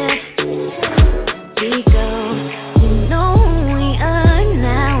attractive. We go, you know we are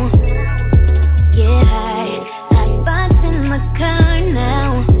now. Get high spots in my car now.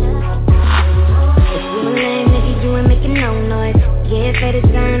 If you a lame nigga, you ain't making no noise. Get ready to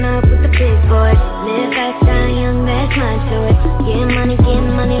turn up with the big boys. Live fast, die young, that's my choice. Get money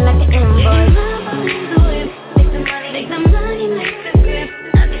like an invoice. Make the money, make the grip.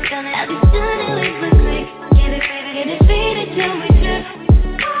 I'll be stunning with my click. Get it, baby, till we trip.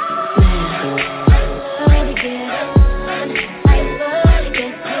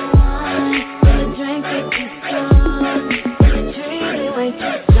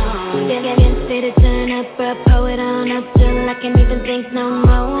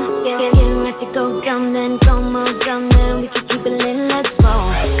 to go dumb, then go more dumb, then we can keep it lit, let's roll.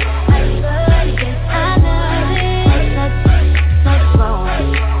 I love it, I love it. Let's roll.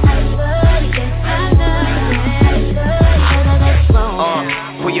 I love it, I love it. Let's roll.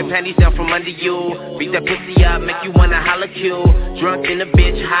 Pull your panties down from under you. Beat that pussy up, make you wanna holla Q. Drunk in a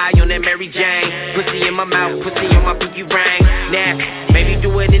bitch, high on that Mary Jane. Pussy in my mouth, pussy on my pinky ring. Nasty, maybe do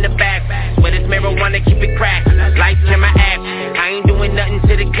it in the back. Swear this marijuana, keep it cracked. Lights, camera, act. I ain't doing nothing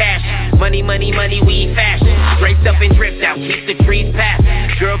to the cash. Money, money, money, weed fashion. Draped up and dripped out, keep the trees past.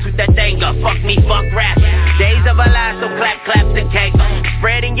 Girls with that thing up, fuck me, fuck rap. Days of our lives, so clap, clap the cake.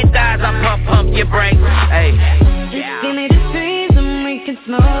 Spreading your thighs, I pump your brakes. Hey, just give me the trees and we can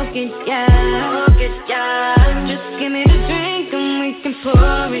smoke it, yeah. Smoke it, yeah. Just give me the drink and we can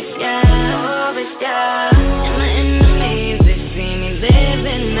pour it, yeah. Pour it, yeah. And my enemies, they see me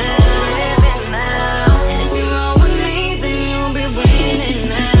living now. And if you roll with me, then you'll be winning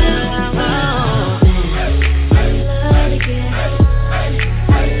now. Oh. I love to get,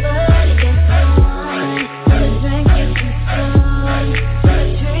 I love to get someone. The drink is too strong, the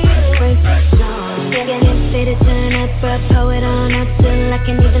treat is way too strong. Getting ready to turn up, but pour it on up till I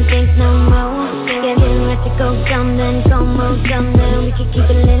can't even think no more. Getting ready to go dumb, then go more dumb, then we can keep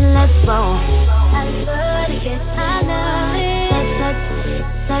it lit, let's roll. I love to get, I love it.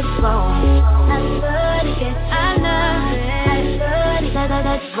 Let's roll. I love to get, I love it.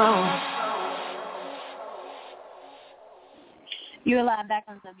 Let's roll. You're live back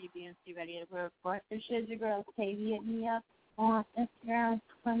on WBNC Radio Report. This is your girl TayVi. Hit me up on Instagram,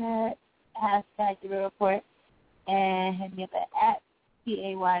 Twitter, hashtag the report, and hit me up at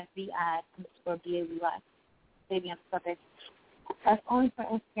TayVi_BAVY. TayVi on Twitter. That's only for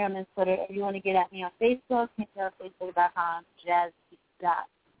Instagram and Twitter. If you want to get at me on Facebook, hit me on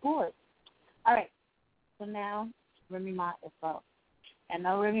facebook.com/jazzy.sports. All right. So now, Remy Ma is out. And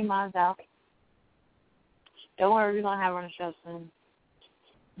no Remy Ma's out. Don't worry, we're going to have her on the show soon.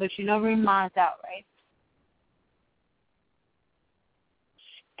 But you know Remy Ma is out, right?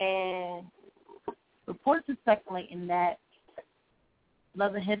 And reports are speculating that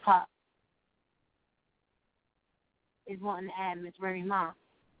Love and Hip Hop is wanting to add Miss Remy Ma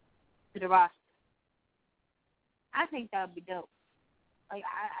to the roster. I think that would be dope. Like,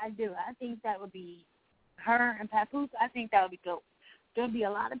 I do. I think that would be her and Papoose. I think that would be dope. There'll be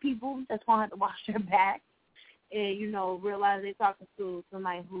a lot of people that's going to have to watch their back and, you know, realize they're talking to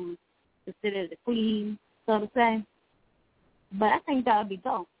somebody who's considered the queen, so to say. But I think that would be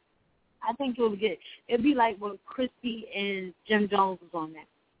dope. I think it would be good. It would be like when Christy and Jim Jones was on there.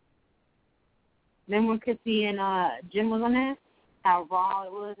 Remember when Christy and Jim was on there? How raw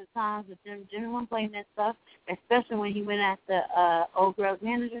it was at times with Jim. Jim wasn't playing that stuff, especially when he went after old girl's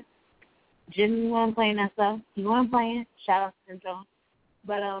manager. Jim wasn't playing that stuff. He wasn't playing. Shout out to Jim Jones.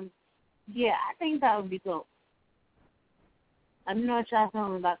 But, yeah, I think that would be dope. Let me know what y'all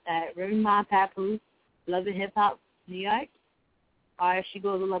feeling about that. Remy Ma, Papoose, Love and Hip Hop, New York. Or if she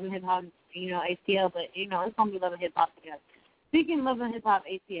goes to Love and Hip Hop, you know, ATL. But, you know, it's going to be Love and Hip Hop together. Speaking of Love and Hip Hop,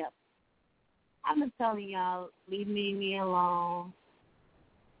 ATL. I've been telling y'all, leave Mimi alone.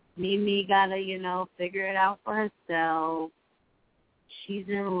 Mimi gotta, you know, figure it out for herself. She's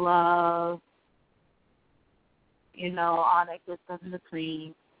in love. You know, all that good stuff in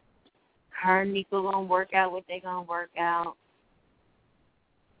between. Her and Nico gonna work out what they gonna work out.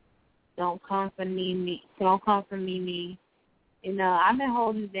 Don't come for Mimi. Don't come for Mimi. You know, I've been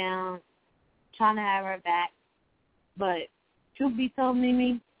holding down, trying to have her back. But truth be told,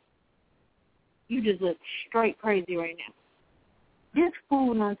 Mimi, you just look straight crazy right now. This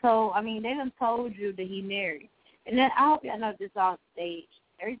fool done told, they done told you that he married. And then I hope y'all know this off stage.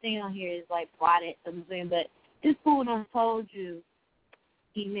 Everything on here is like plotted, but this fool done told you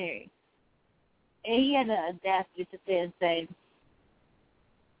he married. And he had the audacity to sit and say,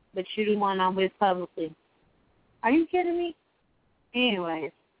 but you the one I'm with publicly. Are you kidding me?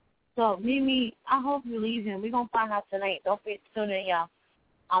 Anyways, so Mimi, I hope you leave him. We're going to find out tonight. Don't forget to tune in, y'all.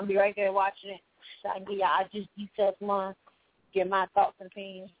 I'll be right there watching it. So I can give y'all just details one, get my thoughts and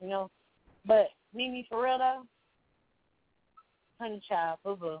opinions, you know. But Mimi, for real though, honey child,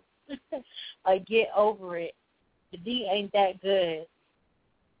 boo-boo. Like, get over it. The D ain't that good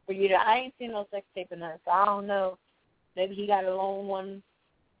for you to, I ain't seen no sex tape in that, so I don't know. Maybe he got a long one,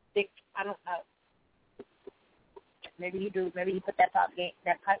 thick, I don't know. Maybe he do. Maybe he put that pipe game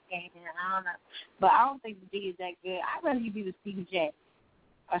in. I don't know. But I don't think the D is that good. I'd rather you be with Stevie J.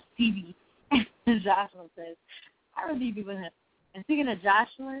 Or Stevie, as Jocelyn says. I'd rather you be with him. And speaking of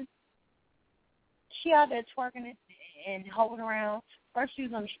Jocelyn, she out there twerking it and holding around. First she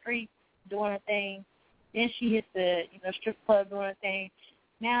was on the street doing her thing. Then she hit the strip club doing her thing.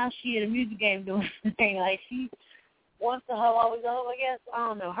 now she in a music game doing the thing. Like, she wants to help always up, I guess. I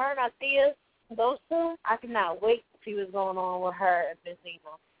don't know. Her and Althea, those two, I cannot wait to see what's going on with her and Miss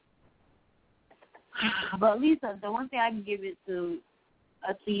Emo. But at least the one thing I can give it to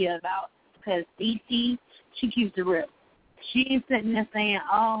Althea about, because E.T., she keeps it real. She ain't sitting there saying,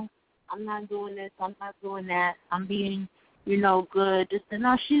 oh, I'm not doing this, I'm not doing that, I'm being, good. Just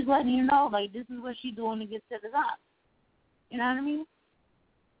no, she's letting you know, like, this is what she's doing to get to the top. You know what I mean?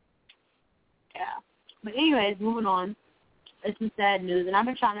 Yeah. But anyways, moving on. It's some sad news, and I've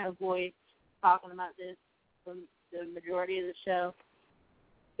been trying to avoid talking about this for the majority of the show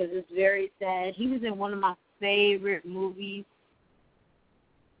because it's very sad. He was in one of my favorite movies,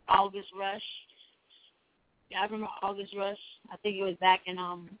 August Rush. Yeah, I remember August Rush. I think it was back in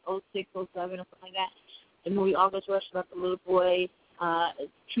 06, 07 or something like that. The movie August Rush about the little boy,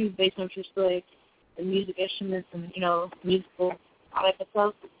 true based on true story, the music instruments and, musical, all that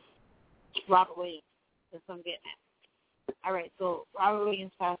stuff. Robert Williams. That's what I'm getting at. All right, so Robert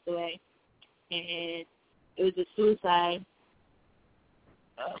Williams passed away, and it was a suicide.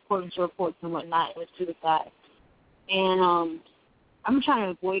 According to reports and whatnot, it was suicide. And I'm trying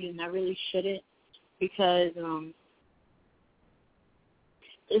to avoid it, and I really shouldn't, because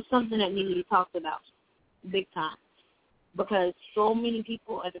it's something that needs to be talked about big time. Because so many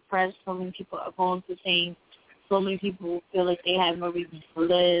people are depressed, so many people are going through things, so many people feel like they have no reason to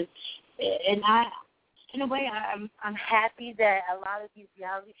live. And in a way, I'm happy that a lot of these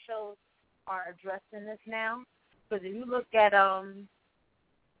reality shows are addressing this now. Because if you look at R&B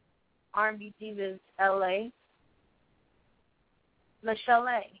Divas LA, Michelle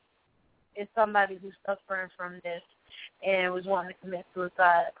A. is somebody who's suffering from this and was wanting to commit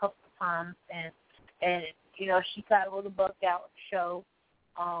suicide a couple of times, and she got a little bugged out show.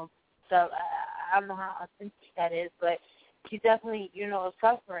 So I don't know how authentic that is, but she definitely, is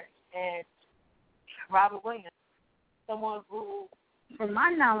suffering. And Robert Williams, someone who, from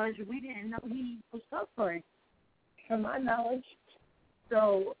my knowledge, we didn't know he was suffering, from my knowledge.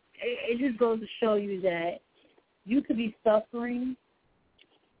 So it just goes to show you that you could be suffering,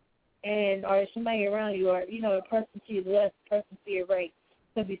 or somebody around you, or, a person to your left, a person to your right,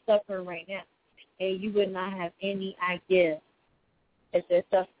 could be suffering right now, and you would not have any idea that they're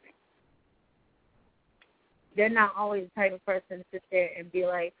suffering. They're not always the type of person to sit there and be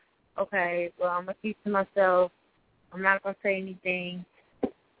like, okay, well, I'm going to keep to myself. I'm not going to say anything.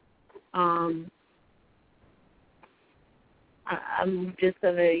 I'm just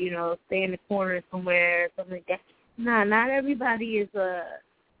going to, stay in the corner somewhere, something like that. No, not everybody is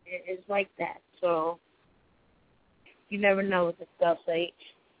like that. So you never know with this stuff. Like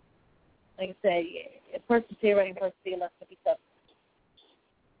I said, a person to your right and a person to your left could be tough.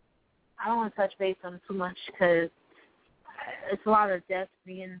 I don't want to touch base on it too much because it's a lot of deaths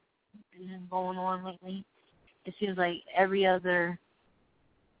being going on lately. It seems like every other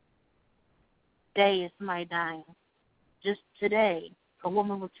day is somebody dying. Just today, a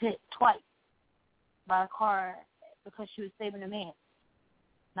woman was hit twice by a car because she was saving a man,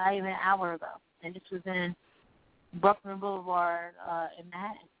 not even an hour ago. And this was in Brooklyn Boulevard in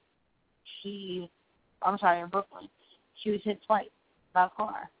Manhattan. In Brooklyn. She was hit twice by a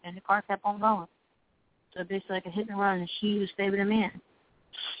car, and the car kept on going. So basically like a hit and run, and she was saving a man.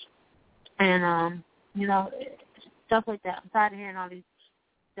 And, stuff like that. I'm tired of hearing all these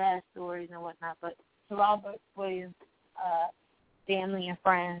sad stories and whatnot, but to Robert Williams' family and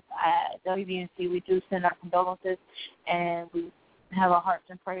friends at WBNC, we do send our condolences, and we have our hearts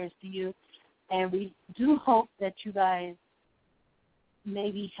and prayers to you. And we do hope that you guys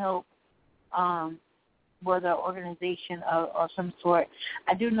maybe help with an organization of some sort.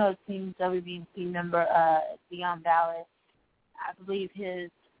 I do know a team WBNC member, Dion Dallas. I believe his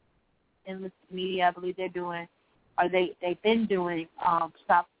enlisted media, I believe they've been doing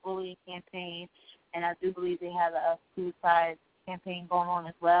Stop Bullying campaign, and I do believe they have a suicide campaign going on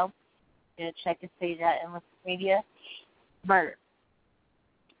as well. Check his page at enlisted media. But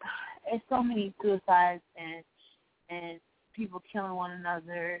it's so many suicides and people killing one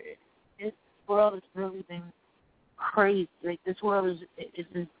another. This world has really been crazy. Like, this world is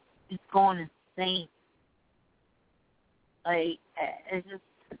going insane. Like,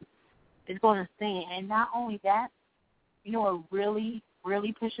 it's going insane. And not only that, what really,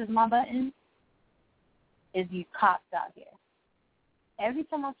 really pushes my button is these cops out here. Every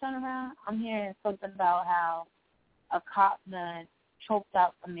time I turn around, I'm hearing something about how a cop done choked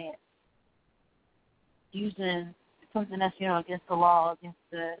out a man using something that's, against the law, against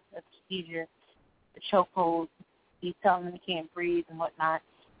the procedure, the chokehold. He's telling them he can't breathe and whatnot.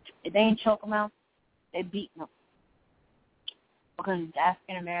 If they ain't choke him out, they beat him. because he's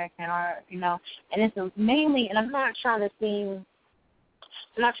African American, or and it's mainly. And I'm not trying to play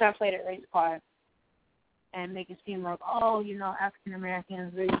that race card and make it seem like, African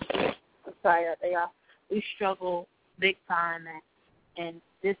Americans, I'm sorry that they are. We struggle big time and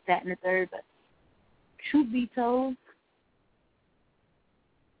this, that, and the third. But truth be told,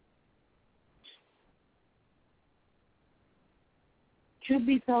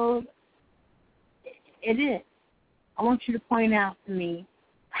 it is. I want you to point out to me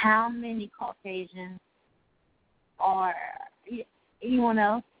how many Caucasians or anyone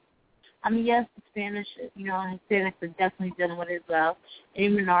else. I mean, yes, the Spanish, Hispanics are definitely dealing with it as well. Any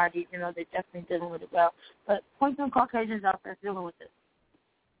minorities, they're definitely dealing with it well. But point some Caucasians out there dealing with it.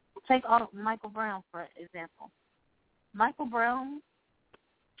 Take Michael Brown, for example. Michael Brown,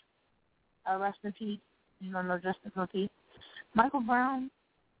 rest in peace, no justice, no peace. Michael Brown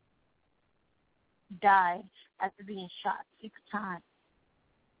died after being shot 6 times.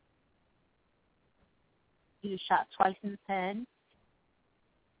 He was shot twice in his head.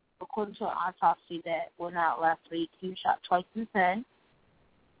 According to an autopsy that went out last week, he was shot twice in his head.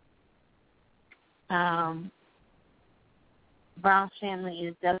 Brown's family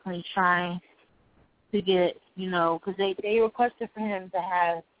is definitely trying to get, because they requested for him to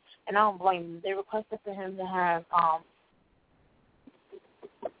have, and I don't blame them, they requested for him to have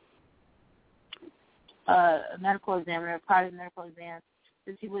a medical examiner, a private medical exam,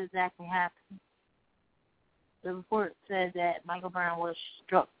 to see what exactly happened. The report said that Michael Brown was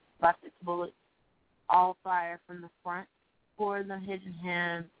struck by 6 bullets, all fired from the front, 4 of them hitting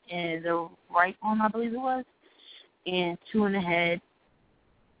him in the right arm, I believe it was, and 2 in the head.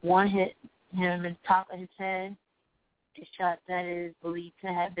 1 hit him in the top of his head, a shot that is believed to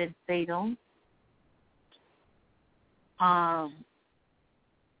have been fatal.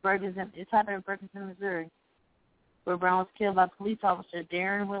 It's happened in Ferguson, Missouri, where Brown was killed by police officer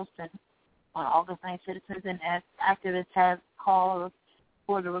Darren Wilson. On August 9th, citizens and activists have called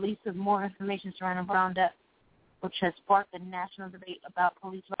for the release of more information surrounding Brown's death, which has sparked a national debate about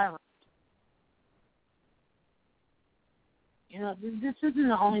police violence. This isn't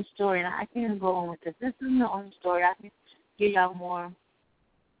the only story, and I can't go on with this. This isn't the only story. I can give y'all more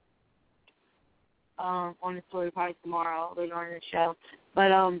on the story probably tomorrow, later on in the show. But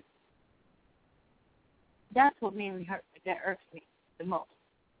that's what mainly that irks me the most,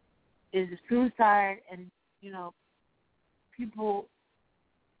 is the suicide and, people,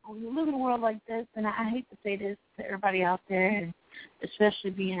 when you live in a world like this, and I hate to say this to everybody out there, and especially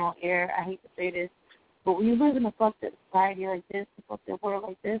being on air, I hate to say this, but when you live in a fucked up society like this, a fucked up world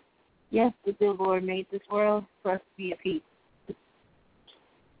like this, yes, the good Lord made this world for us to be at peace. The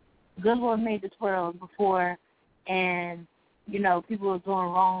good Lord made this world before, and, people were doing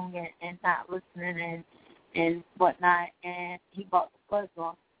wrong and not listening and whatnot, and he brought the floods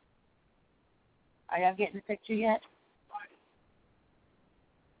on. Are y'all getting the picture yet?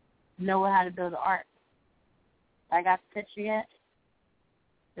 Know how to build an ark. I got the picture yet?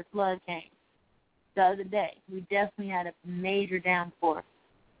 The flood came. The other day, we definitely had a major downpour.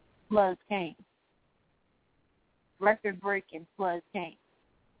 Floods came. Record-breaking floods came.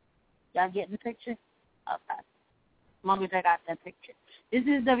 Y'all getting the picture? Okay. As long as I got that picture. This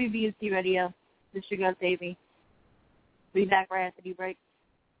is WBNC Radio. This is your girl, TayVi. Be back right after the break.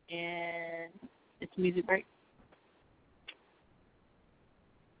 And it's a music break.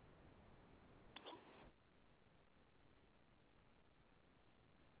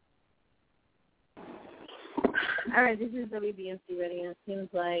 All right, this is WBNC Radio. It seems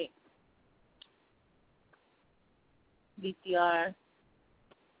like BTR,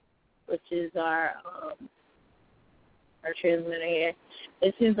 which is our transmitter here,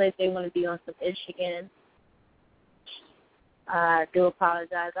 it seems like they want to be on some ish again. I do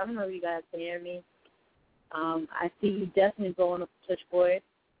apologize. I don't know if you guys can hear me. I see you definitely going up the switchboard.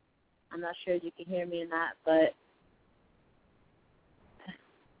 I'm not sure if you can hear me or not, but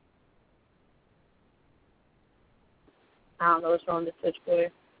I don't know what's wrong with the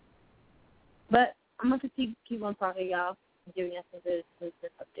switchboard. But I'm going to keep on talking, y'all, and giving you some good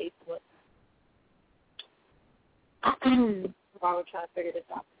updates while we're trying to figure this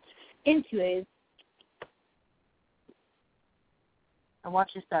out. Anyways, I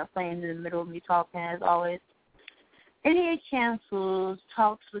watch you start playing in the middle of me talking, as always. NDA cancels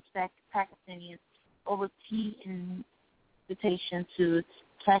talks with Pakistanians over tea invitation to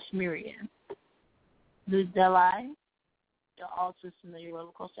Kashmir. New Delhi, the also familiar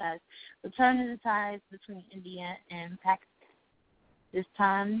roller coaster, has returned to the ties between India and Pakistan. This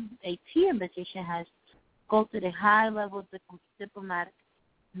time, a tea invitation has sculpted a high-level diplomatic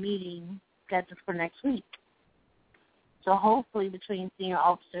meeting scheduled for next week. So hopefully between senior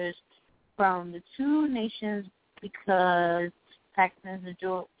officers from the two nations, because Pakistan's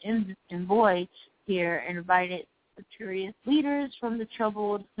envoy here invited victorious leaders from the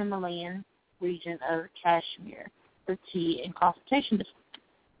troubled Himalayan region of Kashmir for tea and consultation.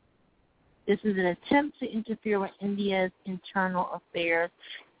 This is an attempt to interfere with India's internal affairs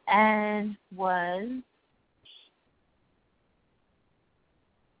and was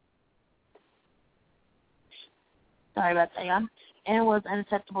and was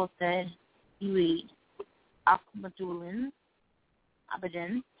unacceptable, said Uaid Abedin,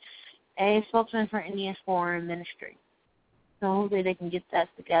 a spokesman for India's foreign ministry. So hopefully they can get that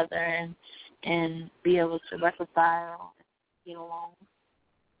together and be able to reconcile, get along.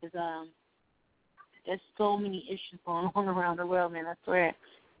 Because there's so many issues going on around the world, man, I swear.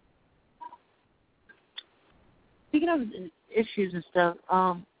 Speaking of issues and stuff,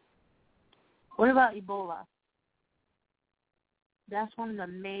 what about Ebola? That's one of the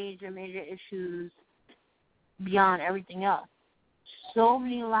major issues beyond everything else. So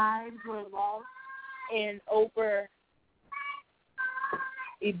many lives were lost over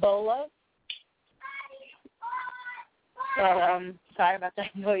Ebola. So, sorry about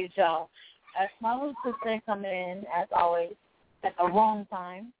that noise, y'all. My little sister coming in, as always, at the wrong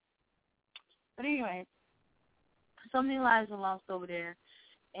time. But anyway, so many lives were lost over there.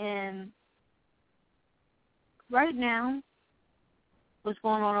 And right now, what's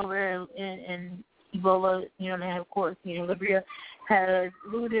going on over there in Ebola, they have, of course, Libya has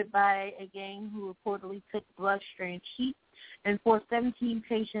looted by a gang who reportedly took bloodstream sheep and forced 17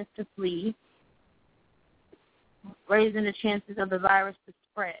 patients to flee, raising the chances of the virus to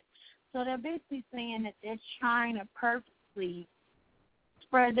spread. So they're basically saying that they're trying to purposely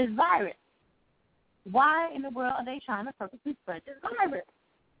spread this virus. Why in the world are they trying to purposely spread this virus?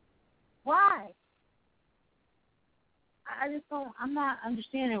 Why? I'm not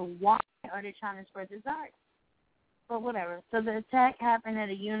understanding why are they trying to spread this virus. But whatever. So the attack happened at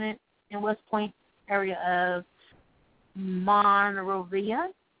a unit in West Point area of Monrovia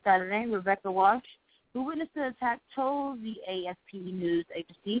Saturday. Rebecca Walsh, who witnessed the attack, told the AFP news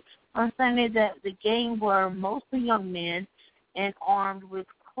agency on Sunday that the gang were mostly young men and armed with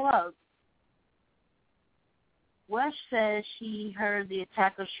clubs. West says she heard the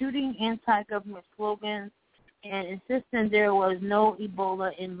attacker shooting anti-government slogans and insisting there was no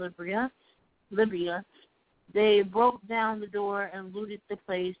Ebola in Libya. They broke down the door and looted the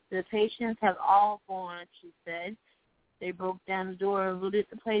place. The patients have all gone, she said. They broke down the door and looted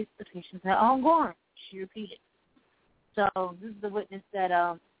the place. The patients have all gone, she repeated. So this is the witness that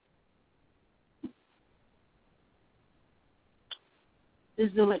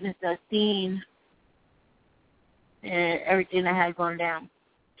seen and everything that had gone down.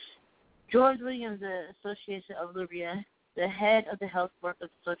 George Williams, the Association of Libya, the head of the Health Workers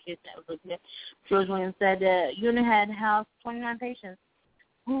Association of Libya, George Williams said the unit had housed 29 patients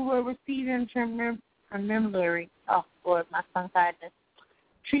who were receiving preliminary,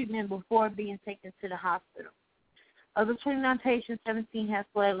 treatment before being taken to the hospital. Of the 29 patients, 17 had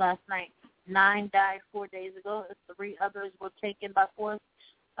fled last night. 9 died 4 days ago. 3 others were taken by force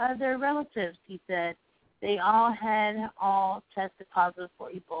by their relatives, he said. They all tested positive for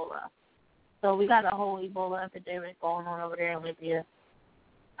Ebola. So we got a whole Ebola epidemic going on over there in Libya.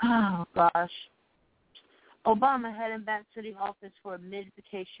 Oh, gosh. Obama heading back to the office for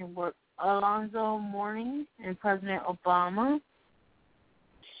mid-vacation work. Alonzo Mourning and President Obama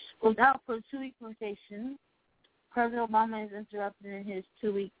was out for a 2-week vacation. President Obama is interrupted in his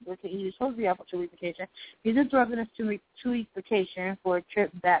 2-week vacation. He was supposed to be out for a 2-week vacation. He's interrupted his 2-week vacation for a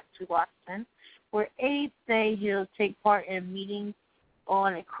trip back to Washington, where aides say he'll take part in meetings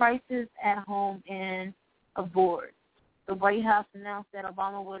on a crisis at home and aboard. The White House announced that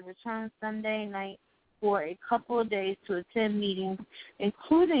Obama would return Sunday night for a couple of days to attend meetings,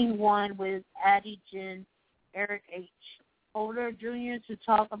 including one with Addie Jen Eric H. Holder Jr. to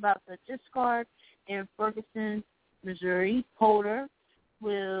talk about the discard in Ferguson, Missouri. Holder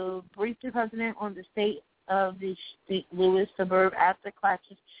will brief the president on the state of the St. Louis suburb after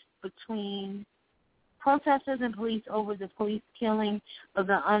clashes between protesters and police over the police killing of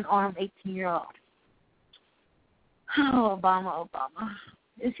the unarmed 18-year-old. Oh, Obama.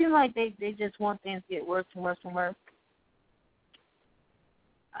 It seems like they just want things to get worse and worse and worse.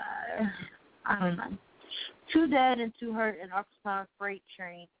 I don't know. 2 dead and 2 hurt in Arkansas freight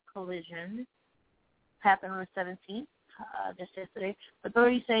train collision happened on the 17th, just yesterday.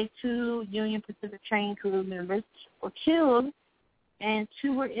 Authorities say 2 Union Pacific train crew members were killed and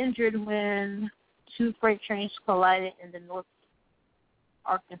 2 were injured when 2 freight trains collided in the North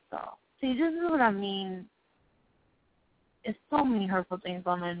Arkansas. See, this is what I mean it's so many hurtful things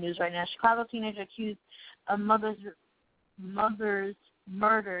on the news right now. Chicago teenager accused of mother's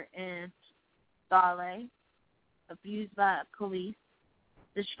murder in Raleigh, abused by police.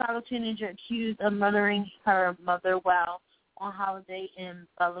 The Chicago teenager accused of murdering her mother while on holiday in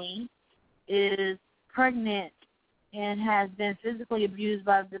Bali is pregnant and has been physically abused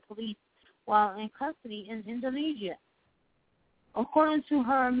by the police while in custody in Indonesia. According to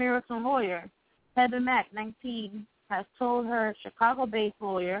her American lawyer, Heather Mack, 19, has told her Chicago-based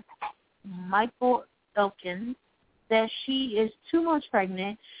lawyer, Michael Elkins, that she is 2 months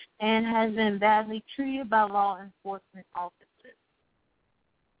pregnant and has been badly treated by law enforcement officers.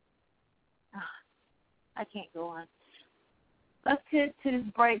 I can't go on. Let's get to this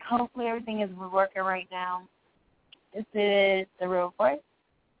break. Hopefully everything is working right now. This is The Real Voice.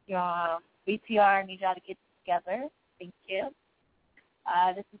 Your BTR, I need y'all to get together. Thank you.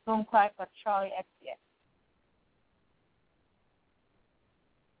 This is Boom Clap by Charlie XCX.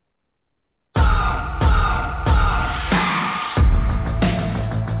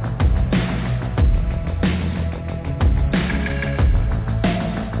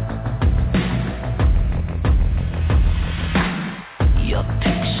 Your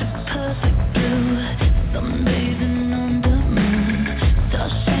picture perfect blue, sunbathing on the moon,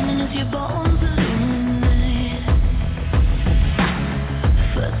 stars shining as your bones illuminate.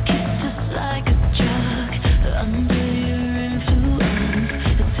 First kiss just like a drug, under your influence,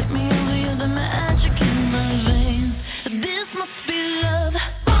 it took me over, you're the magic in my veins. This must be love.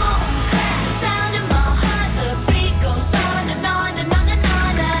 Boom, clap, sound in my heart, the beat goes on and on and on and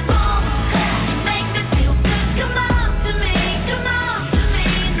on and boom, clap, you make me feel good. Come on to me, come on.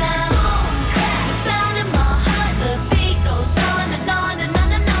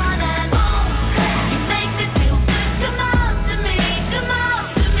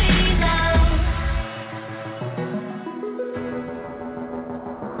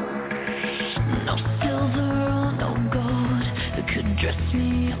 Dress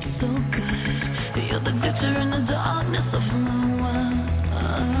me up so good. You're the glitter in the darkness of my world.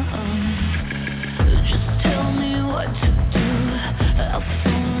 Just tell me what to do. I'll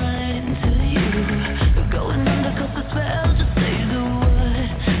fall right into you. Going under 'cause the spell, just say the word.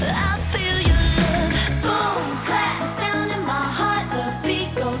 I feel your love. Boom, clap, sound in my heart. The beat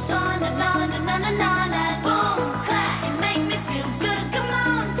goes on and on and on and on and boom, clap, you make me feel good. Come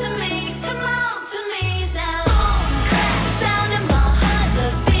on to me, come on to me now. Boom, clap, sound in my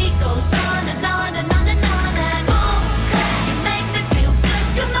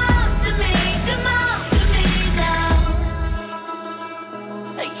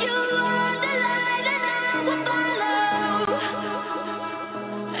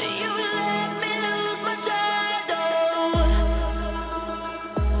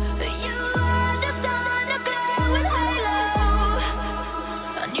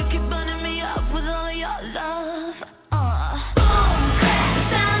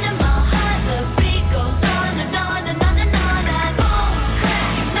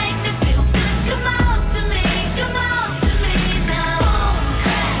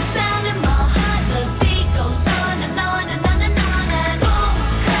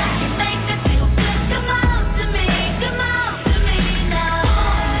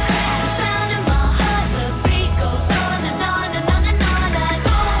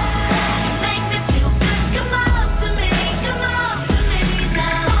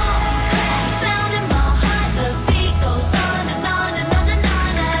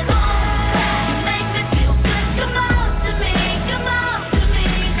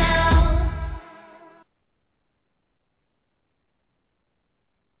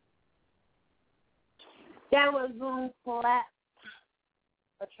That was Boom Clap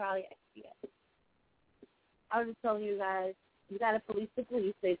for Charlie XCX. I was just telling you guys, you got to police the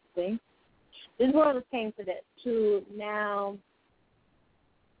police, basically. This world has came to this. To now,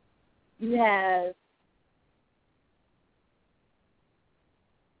 you have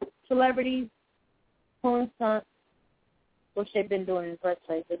celebrities pulling stunts, which they've been doing in the first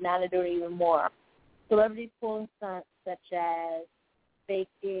place, but now they're doing even more. Celebrities pulling stunts such as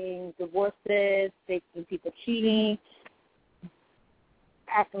faking divorces, faking people cheating,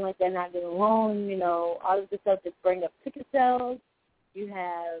 acting like they're not getting along, you know, all of this stuff that bring up ticket sales. You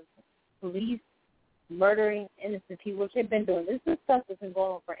have police murdering innocent people, which they've been doing. This is stuff that's been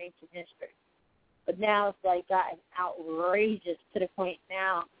going on for ancient history. But now it's like gotten outrageous to the point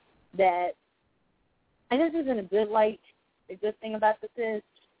now that, and this isn't a good light, the good thing about this is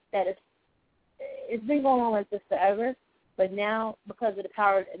that it's been going on like this forever. But now, because of the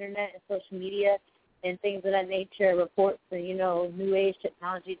power of the internet and social media and things of that nature, reports and, you know, new age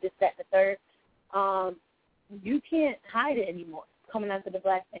technology, this, that, and the third, you can't hide it anymore, coming after the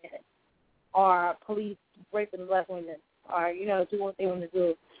black man, or police raping black women, or, doing what they want to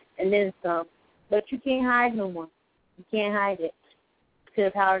do, and then some. But you can't hide no more. You can't hide it because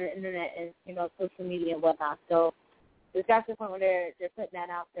of the power of the internet and, social media and whatnot. So it's got to the point where they're putting that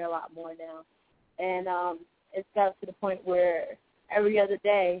out there a lot more now. And it's got to the point where every other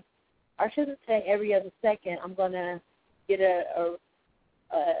day, or I shouldn't say every other second, I'm going to get a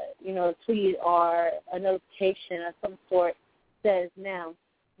tweet or a notification of some sort says now,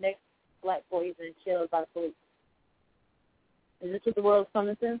 next black boy is in jail by the police. Is this what the world's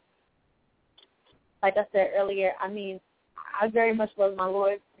coming to? Like I said earlier, I very much love my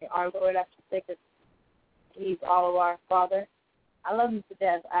Lord, our Lord, I should say, because He's all of our Father. I love Him to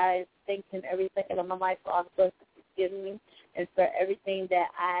death. I thank Him every second of my life for all the blessings He's given me and for everything that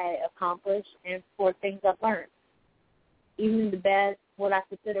I accomplished and for things I've learned. Even the bad, what I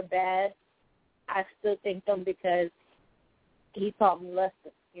consider bad, I still thank Him because He taught me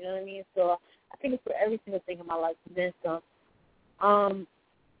lessons. You know what I mean? So I think it's for every single thing in my life and then some.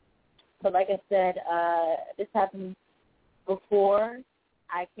 But like I said, this happened before.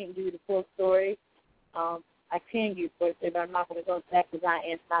 I can't give you the full story. I can give you the full story, but I'm not going to go into that because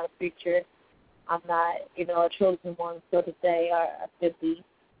I am not a preacher. I'm not, a chosen one, so to say, or I could be,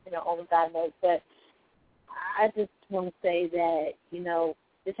 only God knows. But I just want to say that,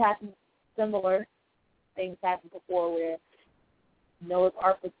 this happened similar. Things happened before where Noah's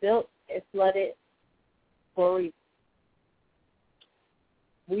Ark was built. It flooded for a reason.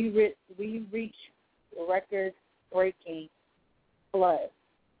 We reached record-breaking flood,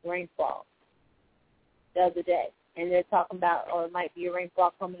 rainfall the other day. And they're talking about, it might be a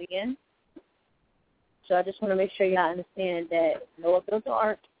rainfall coming again. So I just want to make sure y'all understand that Noah built the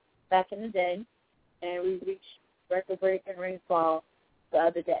ark back in the day, and we reached record-breaking rainfall the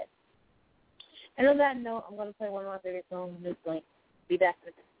other day. And on that note, I'm going to play one of my favorite songs, New Blink. Be back in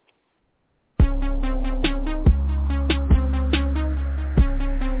a minute.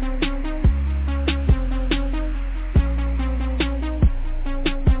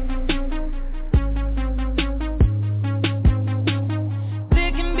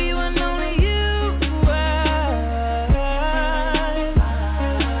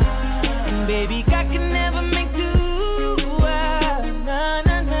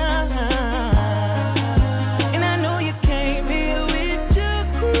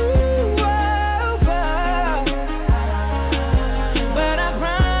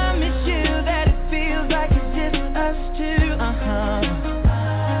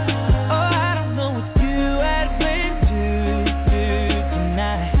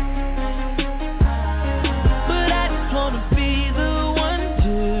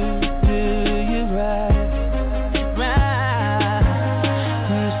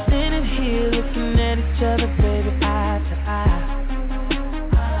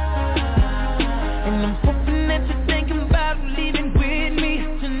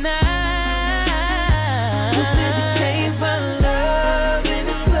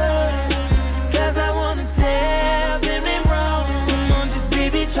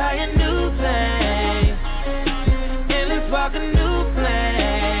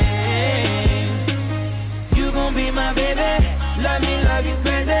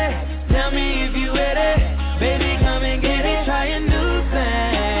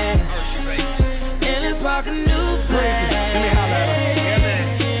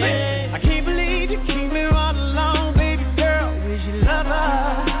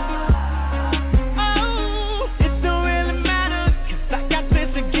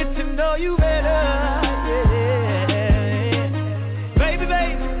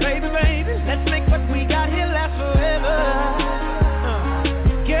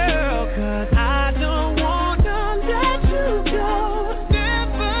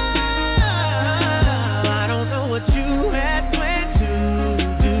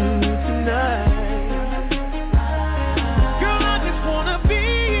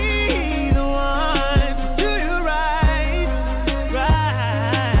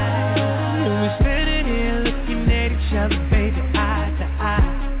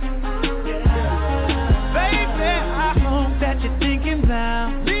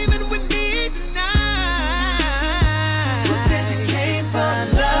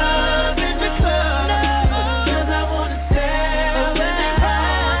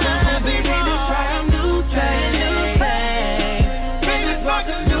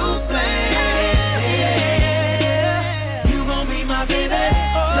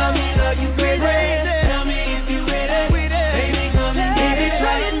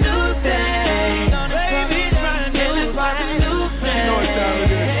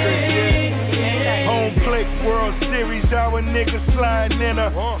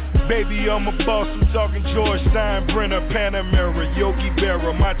 winner. Baby, I'm a boss, I'm talking George Steinbrenner, Panamera, Yogi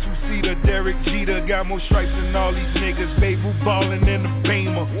Berra, my two-seater, Derek Jeter, got more stripes than all these niggas, baby, ballin' in the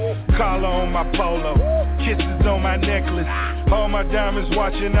Beamer, collar on my polo, kisses on my necklace, all my diamonds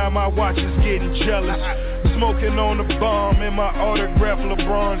watching, now my watch is getting jealous, smoking on the bomb in my autograph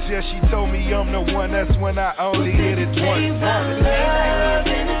LeBrons, yeah, she told me I'm the one, that's when I only hit it once.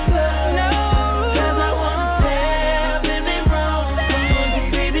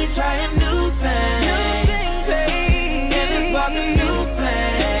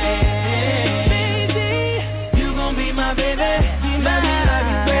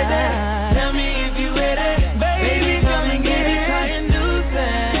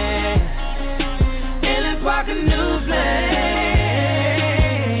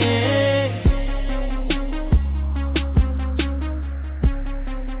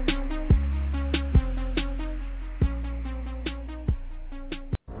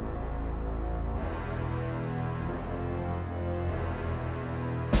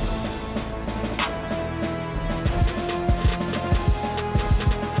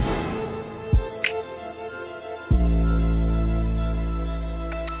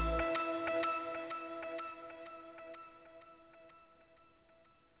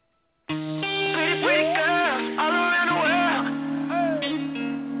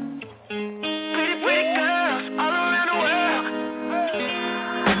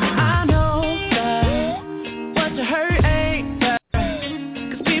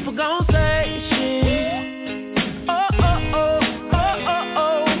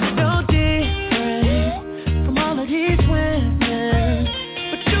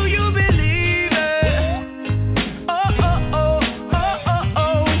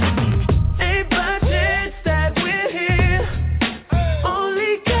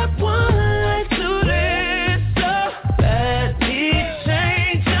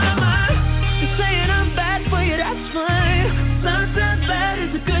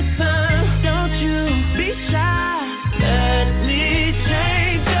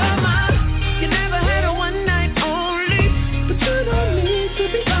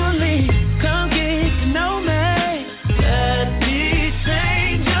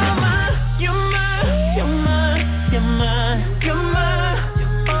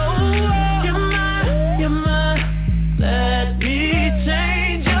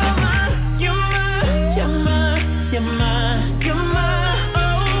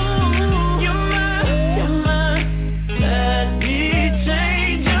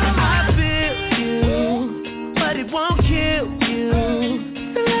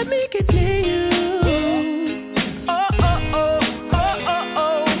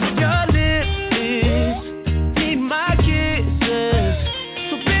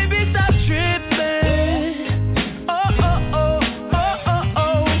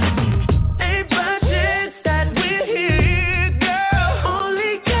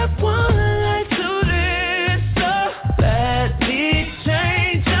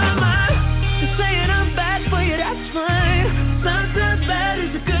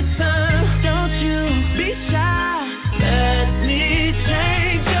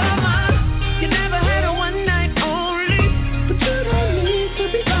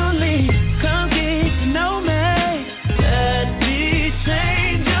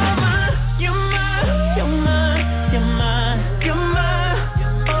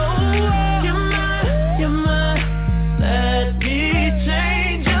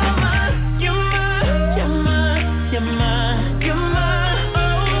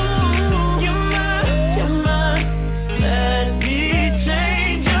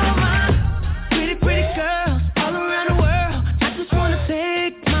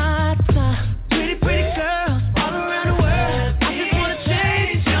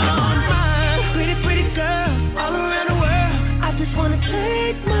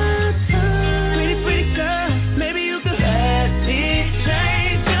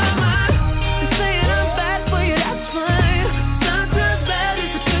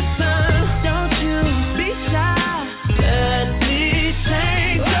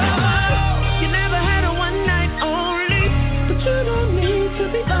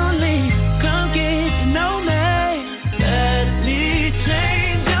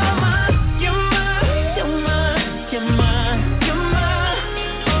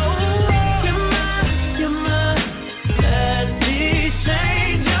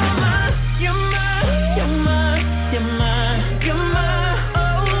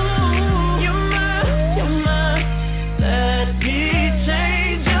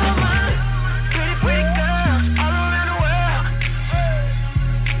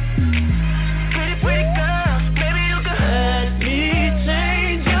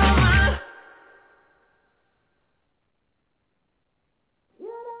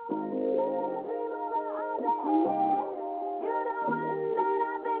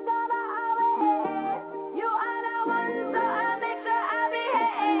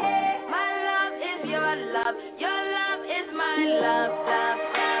 love. Your love is my love, love, love.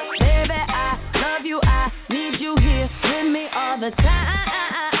 Baby, I love you. I need you here with me all the time.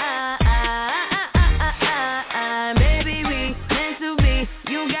 Baby, we meant to be.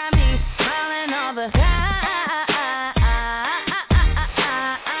 You got me smiling all the time.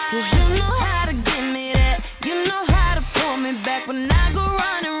 'Cause you know how to give me that. You know how to pull me back when I go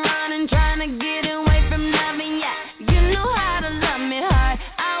running, running, trying to get away from nothing. Yeah, you know how to love me hard.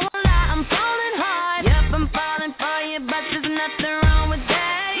 I won't lie, I'm falling hard. Yep, I'm falling for you, but there's nothing wrong with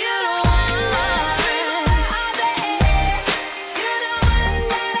that. You don't want all day. You the one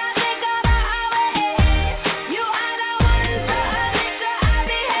that I think about always. You are the one, so I make sure I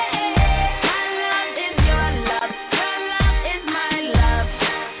behave. My love is your love. Your love is my love.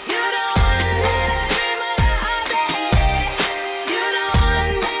 You the one that I dream about all day. You the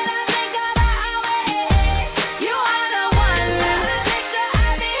one that I think about always. You are the one that I make sure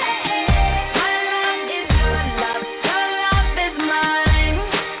I behave. My love is your love. Your love is mine.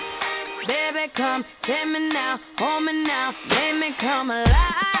 Baby, come take me now, hold me now, make me come alive.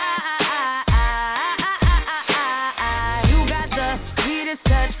 You got the sweetest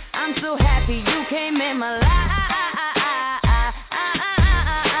touch. I'm so happy you came in my life.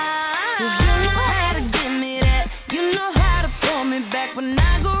 'Cause you know how to give me that. You know how to pull me back when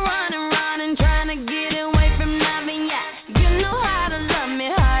I go running, running, trying to get away from nothing. Yeah, you know how to love me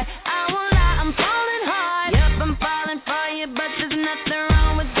hard. I won't lie, I'm falling hard. Yep, I'm falling for you, but there's nothing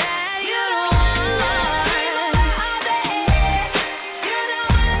wrong with that. You don't want all day. You the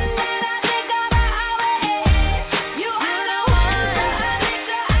one that I think about always. You are the one that I make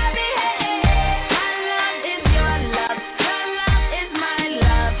sure I behave. My love is your love. Your love is my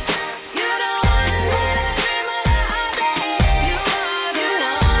love. You the one that I dream about all day. You are the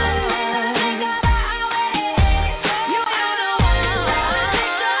one that I think about always. You are the one that I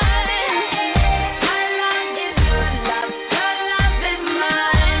make sure I behave. My love is your love. Your love is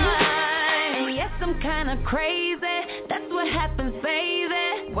mine. And yes, I'm kinda crazy. That's what happens,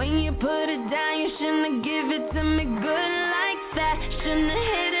 baby. When you put it down, you shouldn't give it to me good like that. Shouldn't have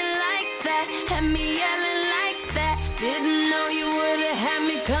hit it like that. Had me yelling like that. Didn't know you would've had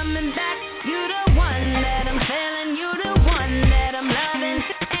me coming back. You the one that I'm feeling. You the one that I'm loving.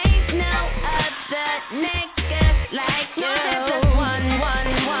 Ain't no other nigga like you. Just one.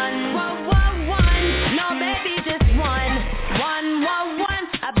 No, baby, just one.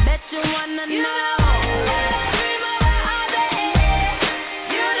 I bet you wanna know. You the one that I dream about all day.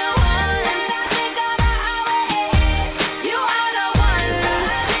 You the one that I think about always. You are the one that I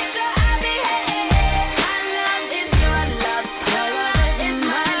make sure I behave. My love is your love. Your love is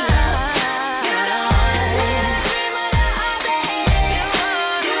my love. You the one that I dream about all day.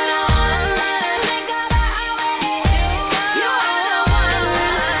 You the one that I think about always. You are the one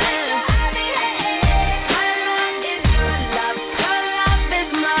that I make sure I behave. My love is your love. Your love is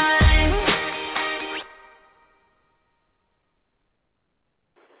mine.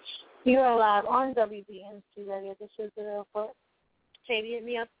 You are live on WBNC Radio. This is the report. TayVi, hit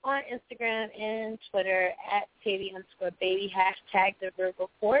me up on Instagram and Twitter at TayVi_baby, hashtag the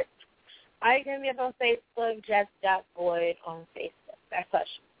report. Or you can hit me up on Facebook, Jess.Boyd on Facebook.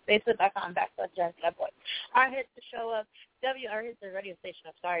 Facebook.com/Jess.Boyd. Or hit the show up, hit the radio station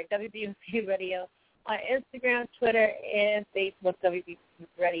up, WBNC Radio on Instagram, Twitter, and Facebook, WBNC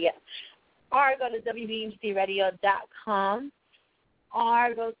Radio. Or go to WBNCradio.com.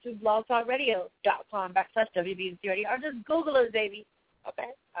 Or go to blogtalkradio.com/WBNC Radio. Or just Google it, baby.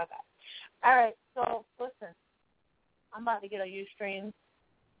 Okay? All right. So, listen. I'm about to get on Ustream.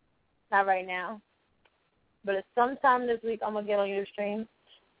 Not right now. But it's sometime this week I'm going to get on Ustream.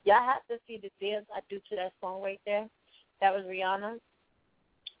 Y'all have to see the dance I do to that song right there. That was Rihanna.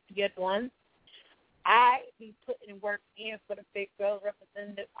 Good one. I be putting work in for the big girls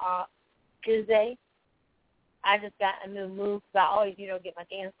representative Gizay. I just got a new move because I always, get my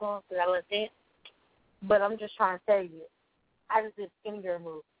dance on because I love dance. But I'm just trying to tell you, I just did skinny girl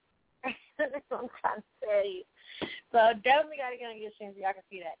move. That's what I'm trying to tell you. So definitely got to get on your streams so y'all can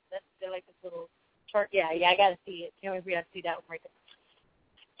see that. They're like this little chart. Yeah, I got to see it. Can't wait for y'all to see that one right there.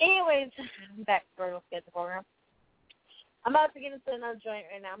 Anyways, back to the schedule program. I'm about to get into another joint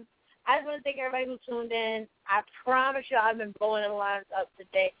right now. I just want to thank everybody who tuned in. I promise you I've been blowing the lines up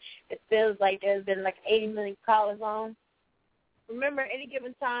today. It feels like there's been like 80 million callers on. Remember, any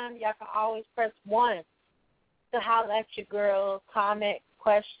given time, y'all can always press 1 to holler at your girl, comment,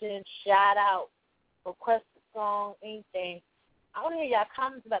 question, shout out, request a song, anything. I want to hear y'all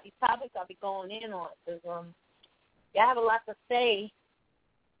comments about these topics I'll be going in on because y'all have a lot to say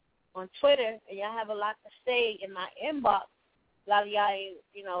on Twitter and y'all have a lot to say in my inbox. So lot of y'all ain't,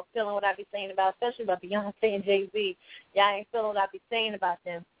 feeling what I be saying about, especially about Beyonce and Jay-Z. Y'all ain't feeling what I be saying about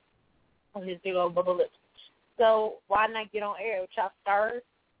them on his big old bubble lips. So why not get on air with y'all stars?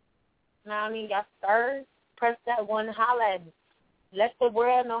 You know what I mean? Y'all stars, press that one, holla at me. Let the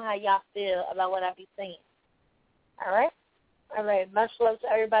world know how y'all feel about what I be saying. All right? All right. Much love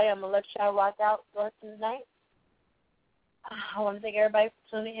to everybody. I'm going to let y'all rock out the rest of the night. I want to thank everybody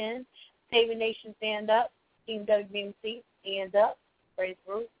for tuning in. TayVi Nation, stand up. Team WBMC, stand up. Praise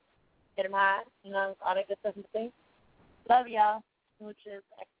Group. Get them high. All that good stuff and things. Love y'all. Which is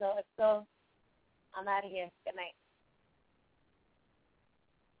XOXO. I'm out of here. Good night.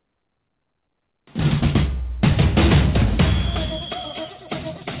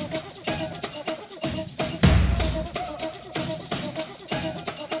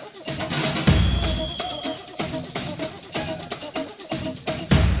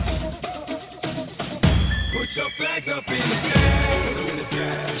 Put your flags up in the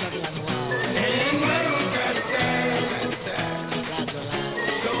sky. And wave them side to side.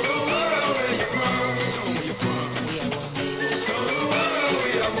 Show the world where you're from. Show the world we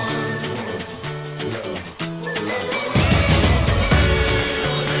are one.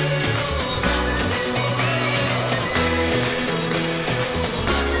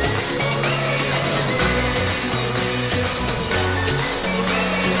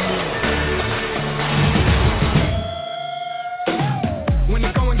 When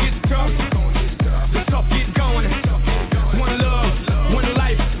the going gets tough, the tough get going. One love, one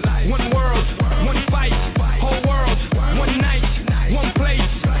life, one world, one fight, whole world, one night, one place,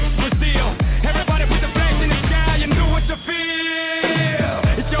 Brazil. Everybody put the flags in the sky and do what you feel.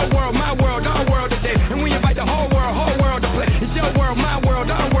 It's your world, my world, our world today, and we invite the whole world to play. It's your world, my world,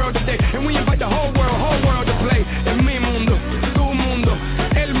 our world today, and we invite the whole world to play. Es mi mundo, tu mundo,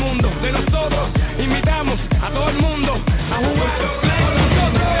 el mundo de nosotros. Invitamos a todo el mundo a jugar.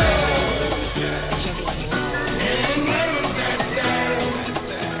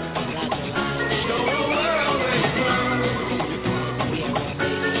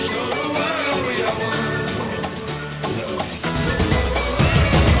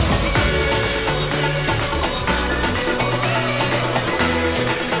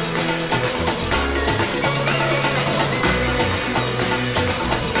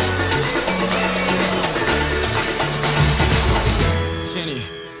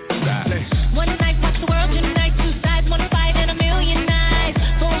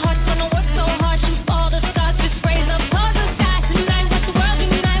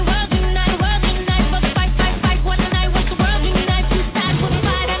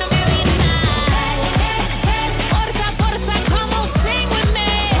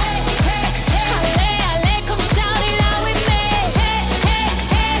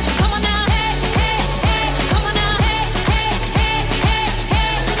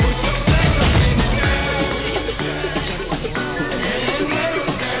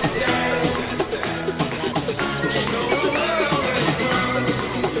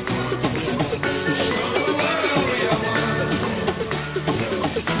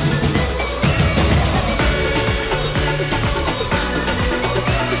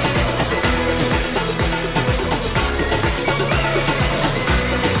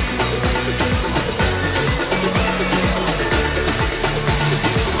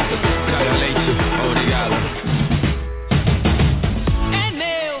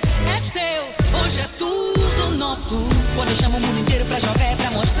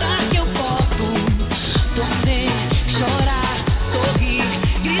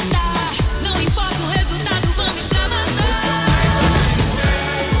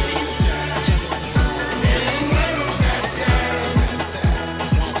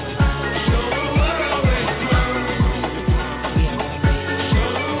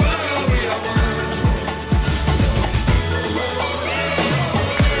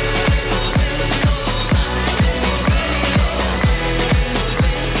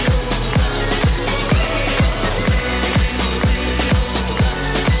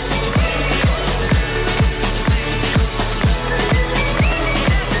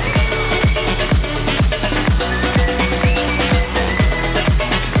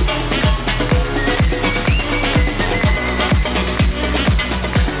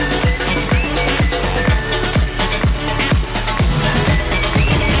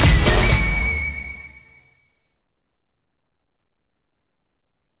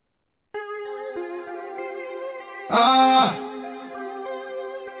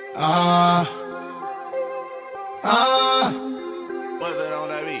 What's that on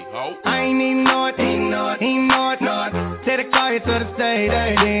that beat, ho? I ain't even know it, ain't know it. Take the car here to the state,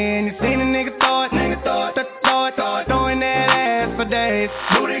 then you seen a nigga throw it, throwing that ass days.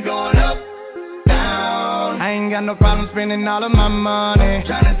 Booty going up, down. I ain't got no problem spending all of my money.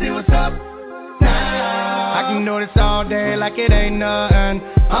 Tryna see what's up now. I can do this all day like it ain't nothing.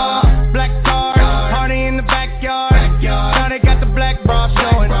 Black car, party in the backyard. Now they got the black bra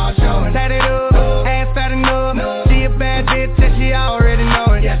showing. Tatted up, ass fat enough. She a bad bitch and she already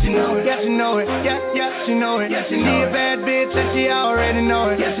know it. Yeah, she know it. Yeah, she know it. Yeah, she know it. She a bad bitch and she already know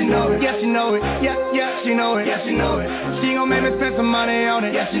it. Yeah, she know it. Yeah, she know it. Yeah, she know it. Yeah, she know it. She gon' make me spend some money on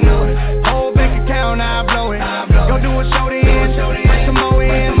it. Yeah, she know it. Whole bank account, I blow it. Go do a show to end, break some more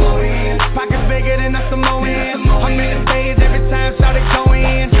in. Pockets bigger than a Samoan. I'm in the stage every time, shout it go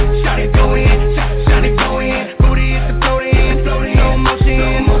in. Shout it go in, shout it go in. Booty is the floating, slow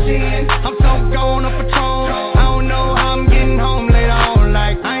motion. I'm so gone off Patron. I don't know how I'm getting home later on.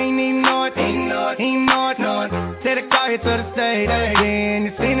 Like I ain't even know it, ain't know it. Said the car here to the stage. Then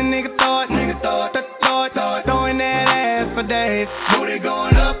you seen a nigga thought, throwing that ass for days. Booty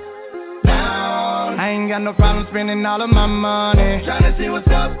going up, down. I ain't got no problem spending all of my money. Tryna see what's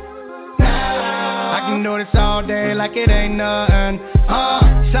up now. I can do this all day like it ain't nothing.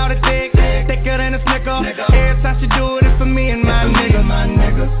 Shout it thick, thicker than a snicker. Every time she do it, it's for me and my nigga.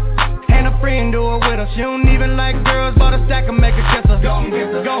 And a friend do it with her. She don't even like girls, but a stack of make her kiss her. Gon' kiss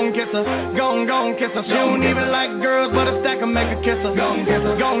her, gon' kiss her, gon' kiss her. She don't even like girls, but a stack of make her kiss her. Gon' kiss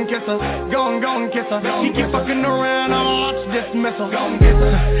her, gon' kiss her, gon' kiss her. She keep fucking around, I'ma launch dismissal. Gon' kiss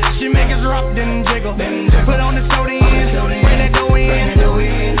her. She make us rock, then jiggle. Put on the show to end, bring that dough in.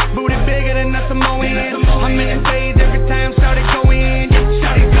 Booty bigger than a Samoan. I'm in the stage every time, shout it go in.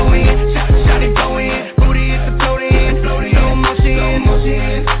 Shout it go in, shout it go in. Booty is the floating, slow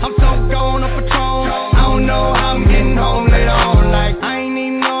motion. I'm so gone off Patron. I don't know how I'm getting home later on. Like I ain't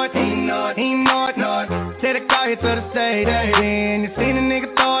even know it. Say the car here to the stage. Then you seen a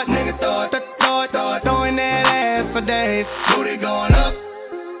nigga thought, throwing that ass for days. Booty going up,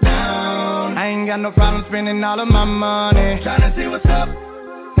 down. I ain't got no problem spending all of my money. Tryna see what's up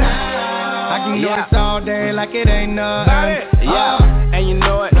now. I can do this all day like it ain't nothing. And you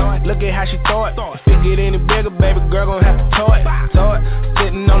know it. Look at how she throw it. If it get any bigger, baby girl gon' have to tow it.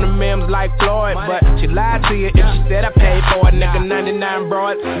 Sitting on the memes like Floyd, but she lied to you if she said I paid for it. Nigga, 99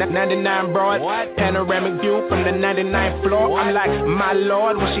 broad, panoramic view from the 99th floor. I'm like, my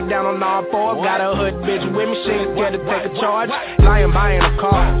lord, when she down on all fours. Got a hood bitch with me, she ain't scared to take a charge. Lying buying a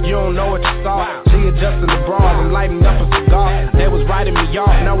car, you don't know what you saw. She adjusting the bra and lighting up a cigar. They was writing me off,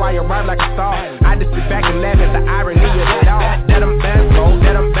 now I arrive like a star. I just sit back and laugh at the irony of it all. That I'm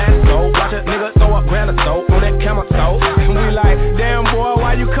Bansko, watch a nigga throw up grand or so on that camel toe. And we like, damn boy,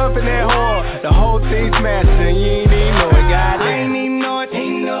 why you cuffing that whore? The whole team smashing, you ain't even know it, goddamn. I ain't even know it.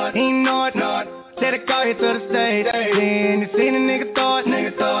 Said the car here to the stage. Then you seen a nigga thought,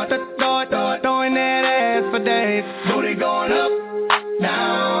 throwing that ass for days. Booty going up,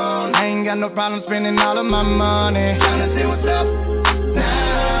 down. I ain't got no problem spending all of my money. Tryna see what's up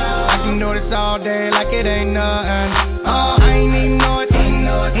now. I can do this all day like it ain't nothing. I ain't even know it.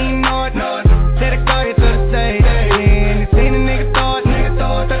 Said the car here to the stage. Then you seen a nigga thought,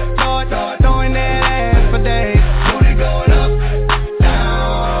 throwing that ass for days. Booty going up,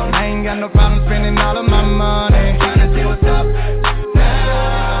 down. I ain't got no problem spending all of my money. Tryna see what's up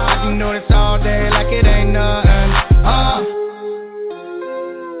now. I can do this all day like it ain't nothing.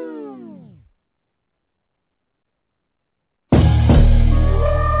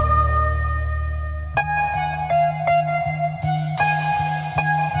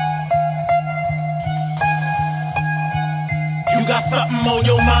 You got something on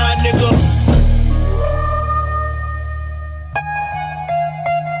your mind, nigga.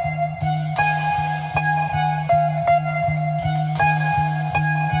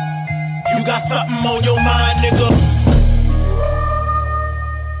 You got something on your mind, nigga.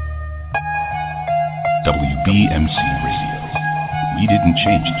 WBMC Radio. We didn't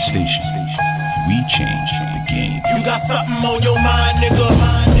change the station. We changed the game. You got something on your mind, nigga.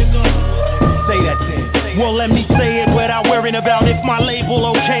 Say that thing. Well, let me say it without worrying about if my label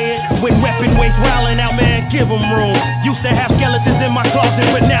okay it. With weapon waste wildin' out, man, give them room. Used to have skeletons in my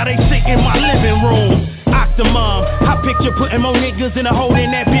closet, but now they sit in my living room. Octomom, I picture putting more niggas in a hole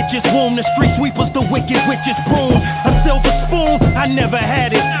in that bitch's womb. The street sweepers, the wicked witches broom. A silver spoon, I never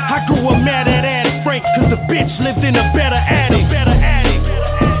had it. I grew up mad at Addis Frank, cause the bitch lived in a better attic.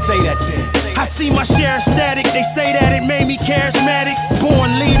 Say that thing. I see my share of static, they say that it made me charismatic.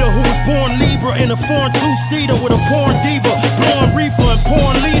 Born leader who was born Libra in a foreign two-seater with a porn diva. Born reaper and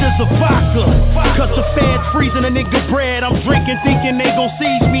porn leaders of vodka. Cause the feds freezing a nigga bread. I'm drinking thinking they gon'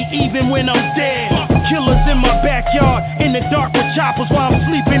 seize me even when I'm dead. Killers in my backyard, in the dark with choppers while I'm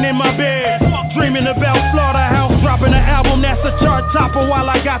sleeping in my bed. Dreaming about Slaughterhouse, dropping an album that's a chart chopper while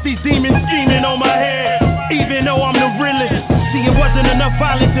I got these demons scheming on my head. Even though I'm the realest. See, it wasn't enough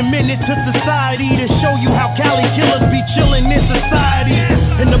violence and menace to society to show you how Cali killers be chilling in society.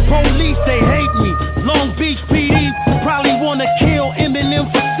 And the police, they hate me. Long Beach PD probably wanna kill Eminem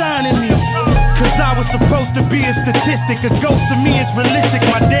for signing me. Cause I was supposed to be a statistic. A ghost to me is realistic.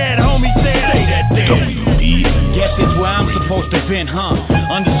 My dad homie said, say that thing. Guess it's where I'm supposed to vent, huh?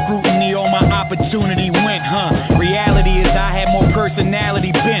 Under scrutiny, all my opportunity went, huh? Reality is I had more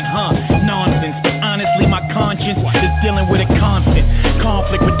personality bent, huh? Nonsense, but honestly my conscience is dealing with a constant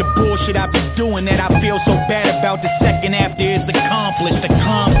conflict with the bullshit I be doing that I feel so bad about the second after it's accomplished. The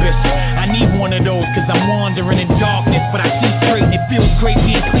compass, I need one of those cause I'm wandering in darkness, but I see straight and it feels great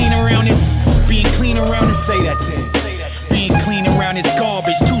being clean around it. Being clean around it, say that thing. Being clean around this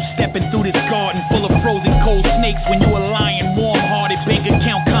garbage, two-stepping through this garden full of frozen cold snakes when you a lion, warm-hearted, bank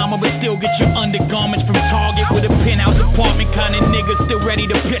account comma, but still get your undergarments from Target with a penthouse apartment kind of nigga still ready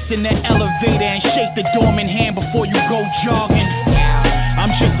to piss in the elevator and shake the dormant hand before you go jogging.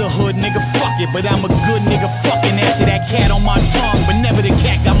 I'm just a hood nigga, fuck it, but I'm a good nigga fucking after that cat on my tongue, but never the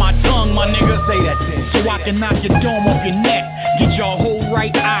cat got my tongue, my nigga. Say that thing. So I can knock your dome off your neck, get your whole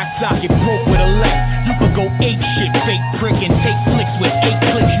right eye socket broke with a left. You could go ape shit, fake prick, and take flicks with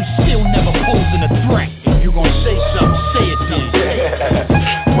 8 clicks, you still never posing a threat. If you gon' say something, say it then.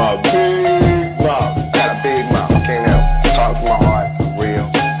 My big mouth, got a big mouth, can't help, talk from my heart, real,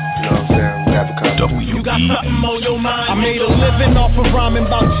 you know what I'm saying, we have to come. You got something on your mind. I made a living off of rhyming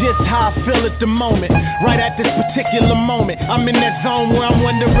about just how I feel at the moment. Right at this particular moment, I'm in that zone where I'm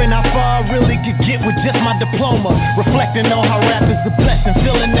wondering how far I really could get with just my diploma. Reflecting on how rap is a blessing,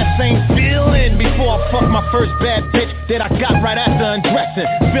 feeling that same feeling before I fuck my first bad bitch that I got right after undressing.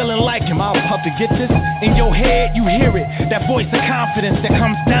 Feeling like am I about to get this? In your head you hear it, that voice of confidence that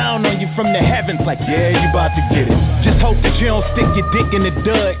comes down on you from the heavens like yeah, you about to get it. Just hope that you don't stick your dick in the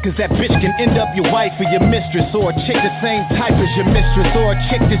dud, cause that bitch can end up your wife or your mistress, or a chick the same type as your mistress, or a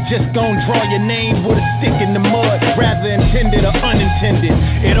chick that's just gon' draw your name with a stick in the mud, rather intended or unintended.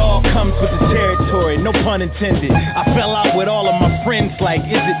 It all comes with the territory, no pun intended. I fell out with all of my friends like,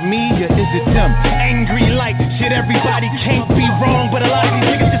 is it me or is it them? Angry like shit, everybody can't be wrong, but a lot of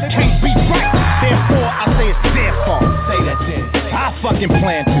these niggas just can't be right. Therefore, I say it's their fault. Say that then. I fucking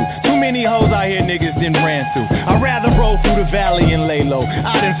plan to. Too many hoes out here niggas done ran through. I'd rather roll through the valley and lay low.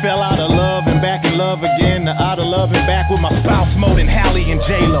 I done fell out of love and back in love again, out of love and back with my spouse mode and Halle and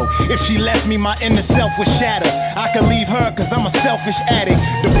J-Lo. If she left me, my inner self would shatter. I could leave her cause I'm a selfish addict.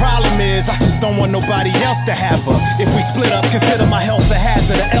 The problem is I just don't want nobody else to have her. If we split up, consider my health a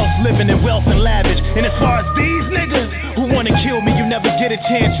hazard, or else living in wealth and lavish. And as far as these niggas who wanna kill me, you never get a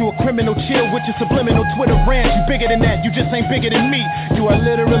chance. You a criminal, chill with your subliminal Twitter rants. You bigger than that, you just ain't bigger than me. You are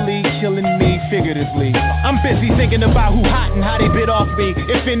literally killing me figuratively. I'm busy thinking about who hot and how they bit off me.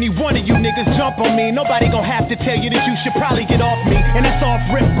 If any one of you niggas jump on me, nobody gon' have to tell you that you should probably get off me. And that's off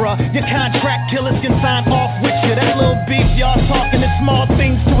rip, bruh. Your contract killers can sign off with you. That little beef, y'all talking is small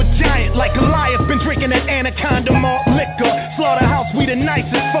things to a giant like Goliath. Been drinking that Anaconda malt liquor. Slaughterhouse, we the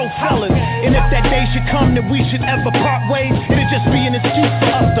nicest folk fellas. And if that day should come that we should ever part ways, it'd just be an excuse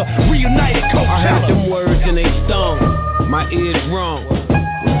for us to reunite at Coachella. I heard them words and they stung. My ears wrong.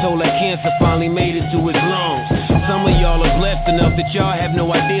 Was told that cancer finally made it to his lungs. Some of y'all are blessed enough that y'all have no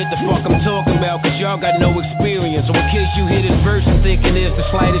idea what the fuck I'm talking about, cause y'all got no experience. So in case you hear this verse and thinking there's the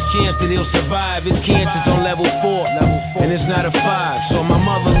slightest chance that he'll survive, his cancer's on level 4, and it's not a 5. So my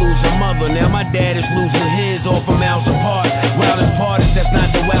mother lose her mother, now my dad is losing his off a miles apart. Wildest part is that's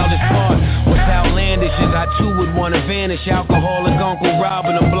not the wildest part. What's outlandish is I too would wanna vanish. Alcoholic Uncle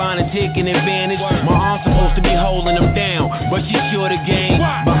robbing them blind and taking advantage. My aunt's supposed to be holding him down, but she's sure to gain.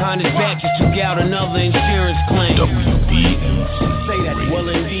 Behind his back, she took out another insurance claim. Say that. Well,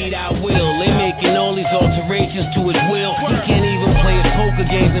 indeed I will. They making all these alterations to his will. He can't even play his poker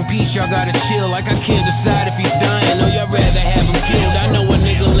games in peace. Y'all gotta chill. Like I can't decide if he's dying or y'all rather have him killed. I know a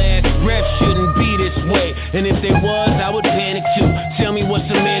nigga last breath shouldn't be this way, and if they was, I would panic too. Tell me what's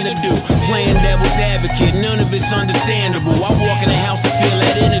a man to do? Playing devil's advocate, none of it's understandable. I walk in the house and feel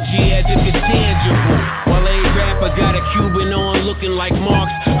that energy as if it's tangible. While a rapper got a Cuban on, looking like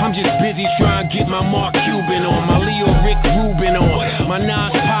Marx, I'm just busy trying to get my Mark Cuban on, my Leo Rick Rubin on, my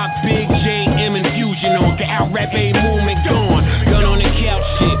Nas Pop, Big J, M Infusion on, the out rap A movement gone. Gun on the couch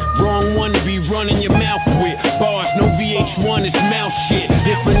shit, wrong one to be running your mouth with. Bars, no VH1, it's mouth shit.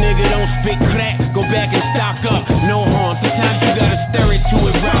 If a nigga don't spit crack, go back and stock up. No harm, sometimes you gotta stir it to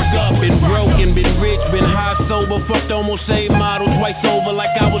it, rock up. Been broken, been rich, been high, sober, fucked almost same model twice over,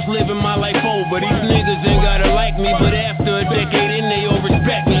 like I was living my life over. These niggas ain't gotta like me, but after a decade in, they all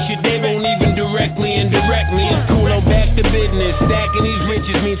respect me. Shit, they won't even directly indirect me. It's cool, back to business, stack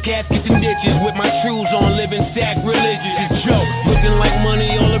caskets and ditches with my shoes on, living sacrilegious. It's joke, looking like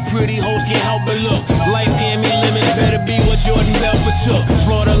money, all the pretty hoes can't help but look. Life gave me limits, better be what Jordan Belfort took.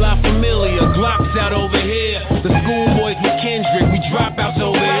 Slaughter La Familia, Glocks out over here. The schoolboys with Kendrick, we dropouts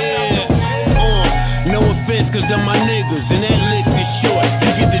over here. No offense, cause they're my niggas, and that list is short. You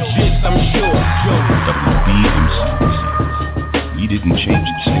get the gist, I'm sure. WBMC. We didn't change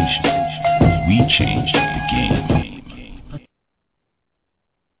the station. We changed the game.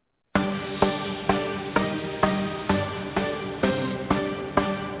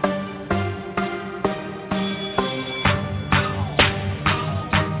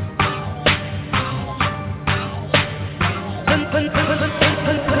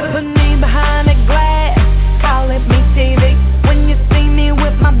 Put me behind the glass, call it me TayVi. When you see me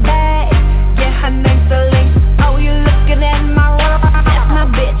with my bag, yeah, her name's Celine. Oh, you looking at my rock, that's my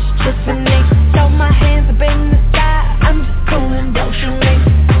bitch, Tiffany. Throw my hands up in the sky, I'm just coolin', don't shoot me.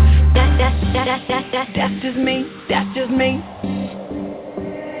 That's just me, that's just me.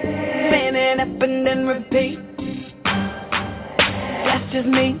 Spin it up and then repeat. That's just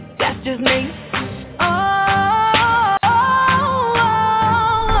me, that's just me.